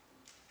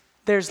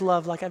 there's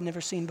love like I've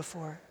never seen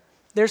before.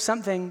 There's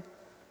something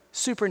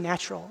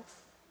supernatural.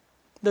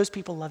 Those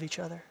people love each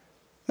other.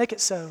 Make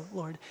it so,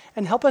 Lord.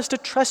 And help us to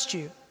trust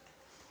you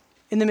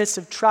in the midst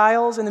of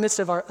trials, in the midst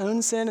of our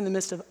own sin, in the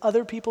midst of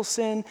other people's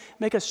sin.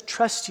 Make us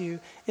trust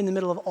you in the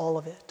middle of all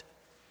of it.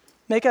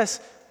 Make us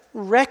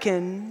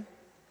reckon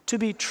to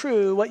be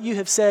true what you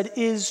have said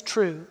is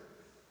true,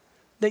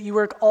 that you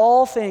work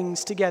all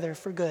things together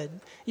for good.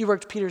 You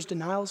worked Peter's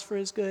denials for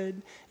his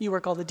good. You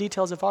work all the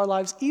details of our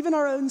lives, even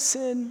our own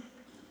sin,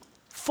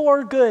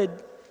 for good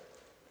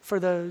for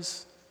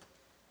those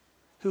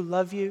who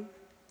love you,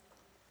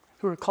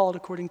 who are called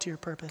according to your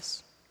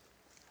purpose.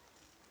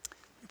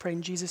 We pray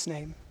in Jesus'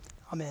 name.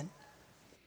 Amen.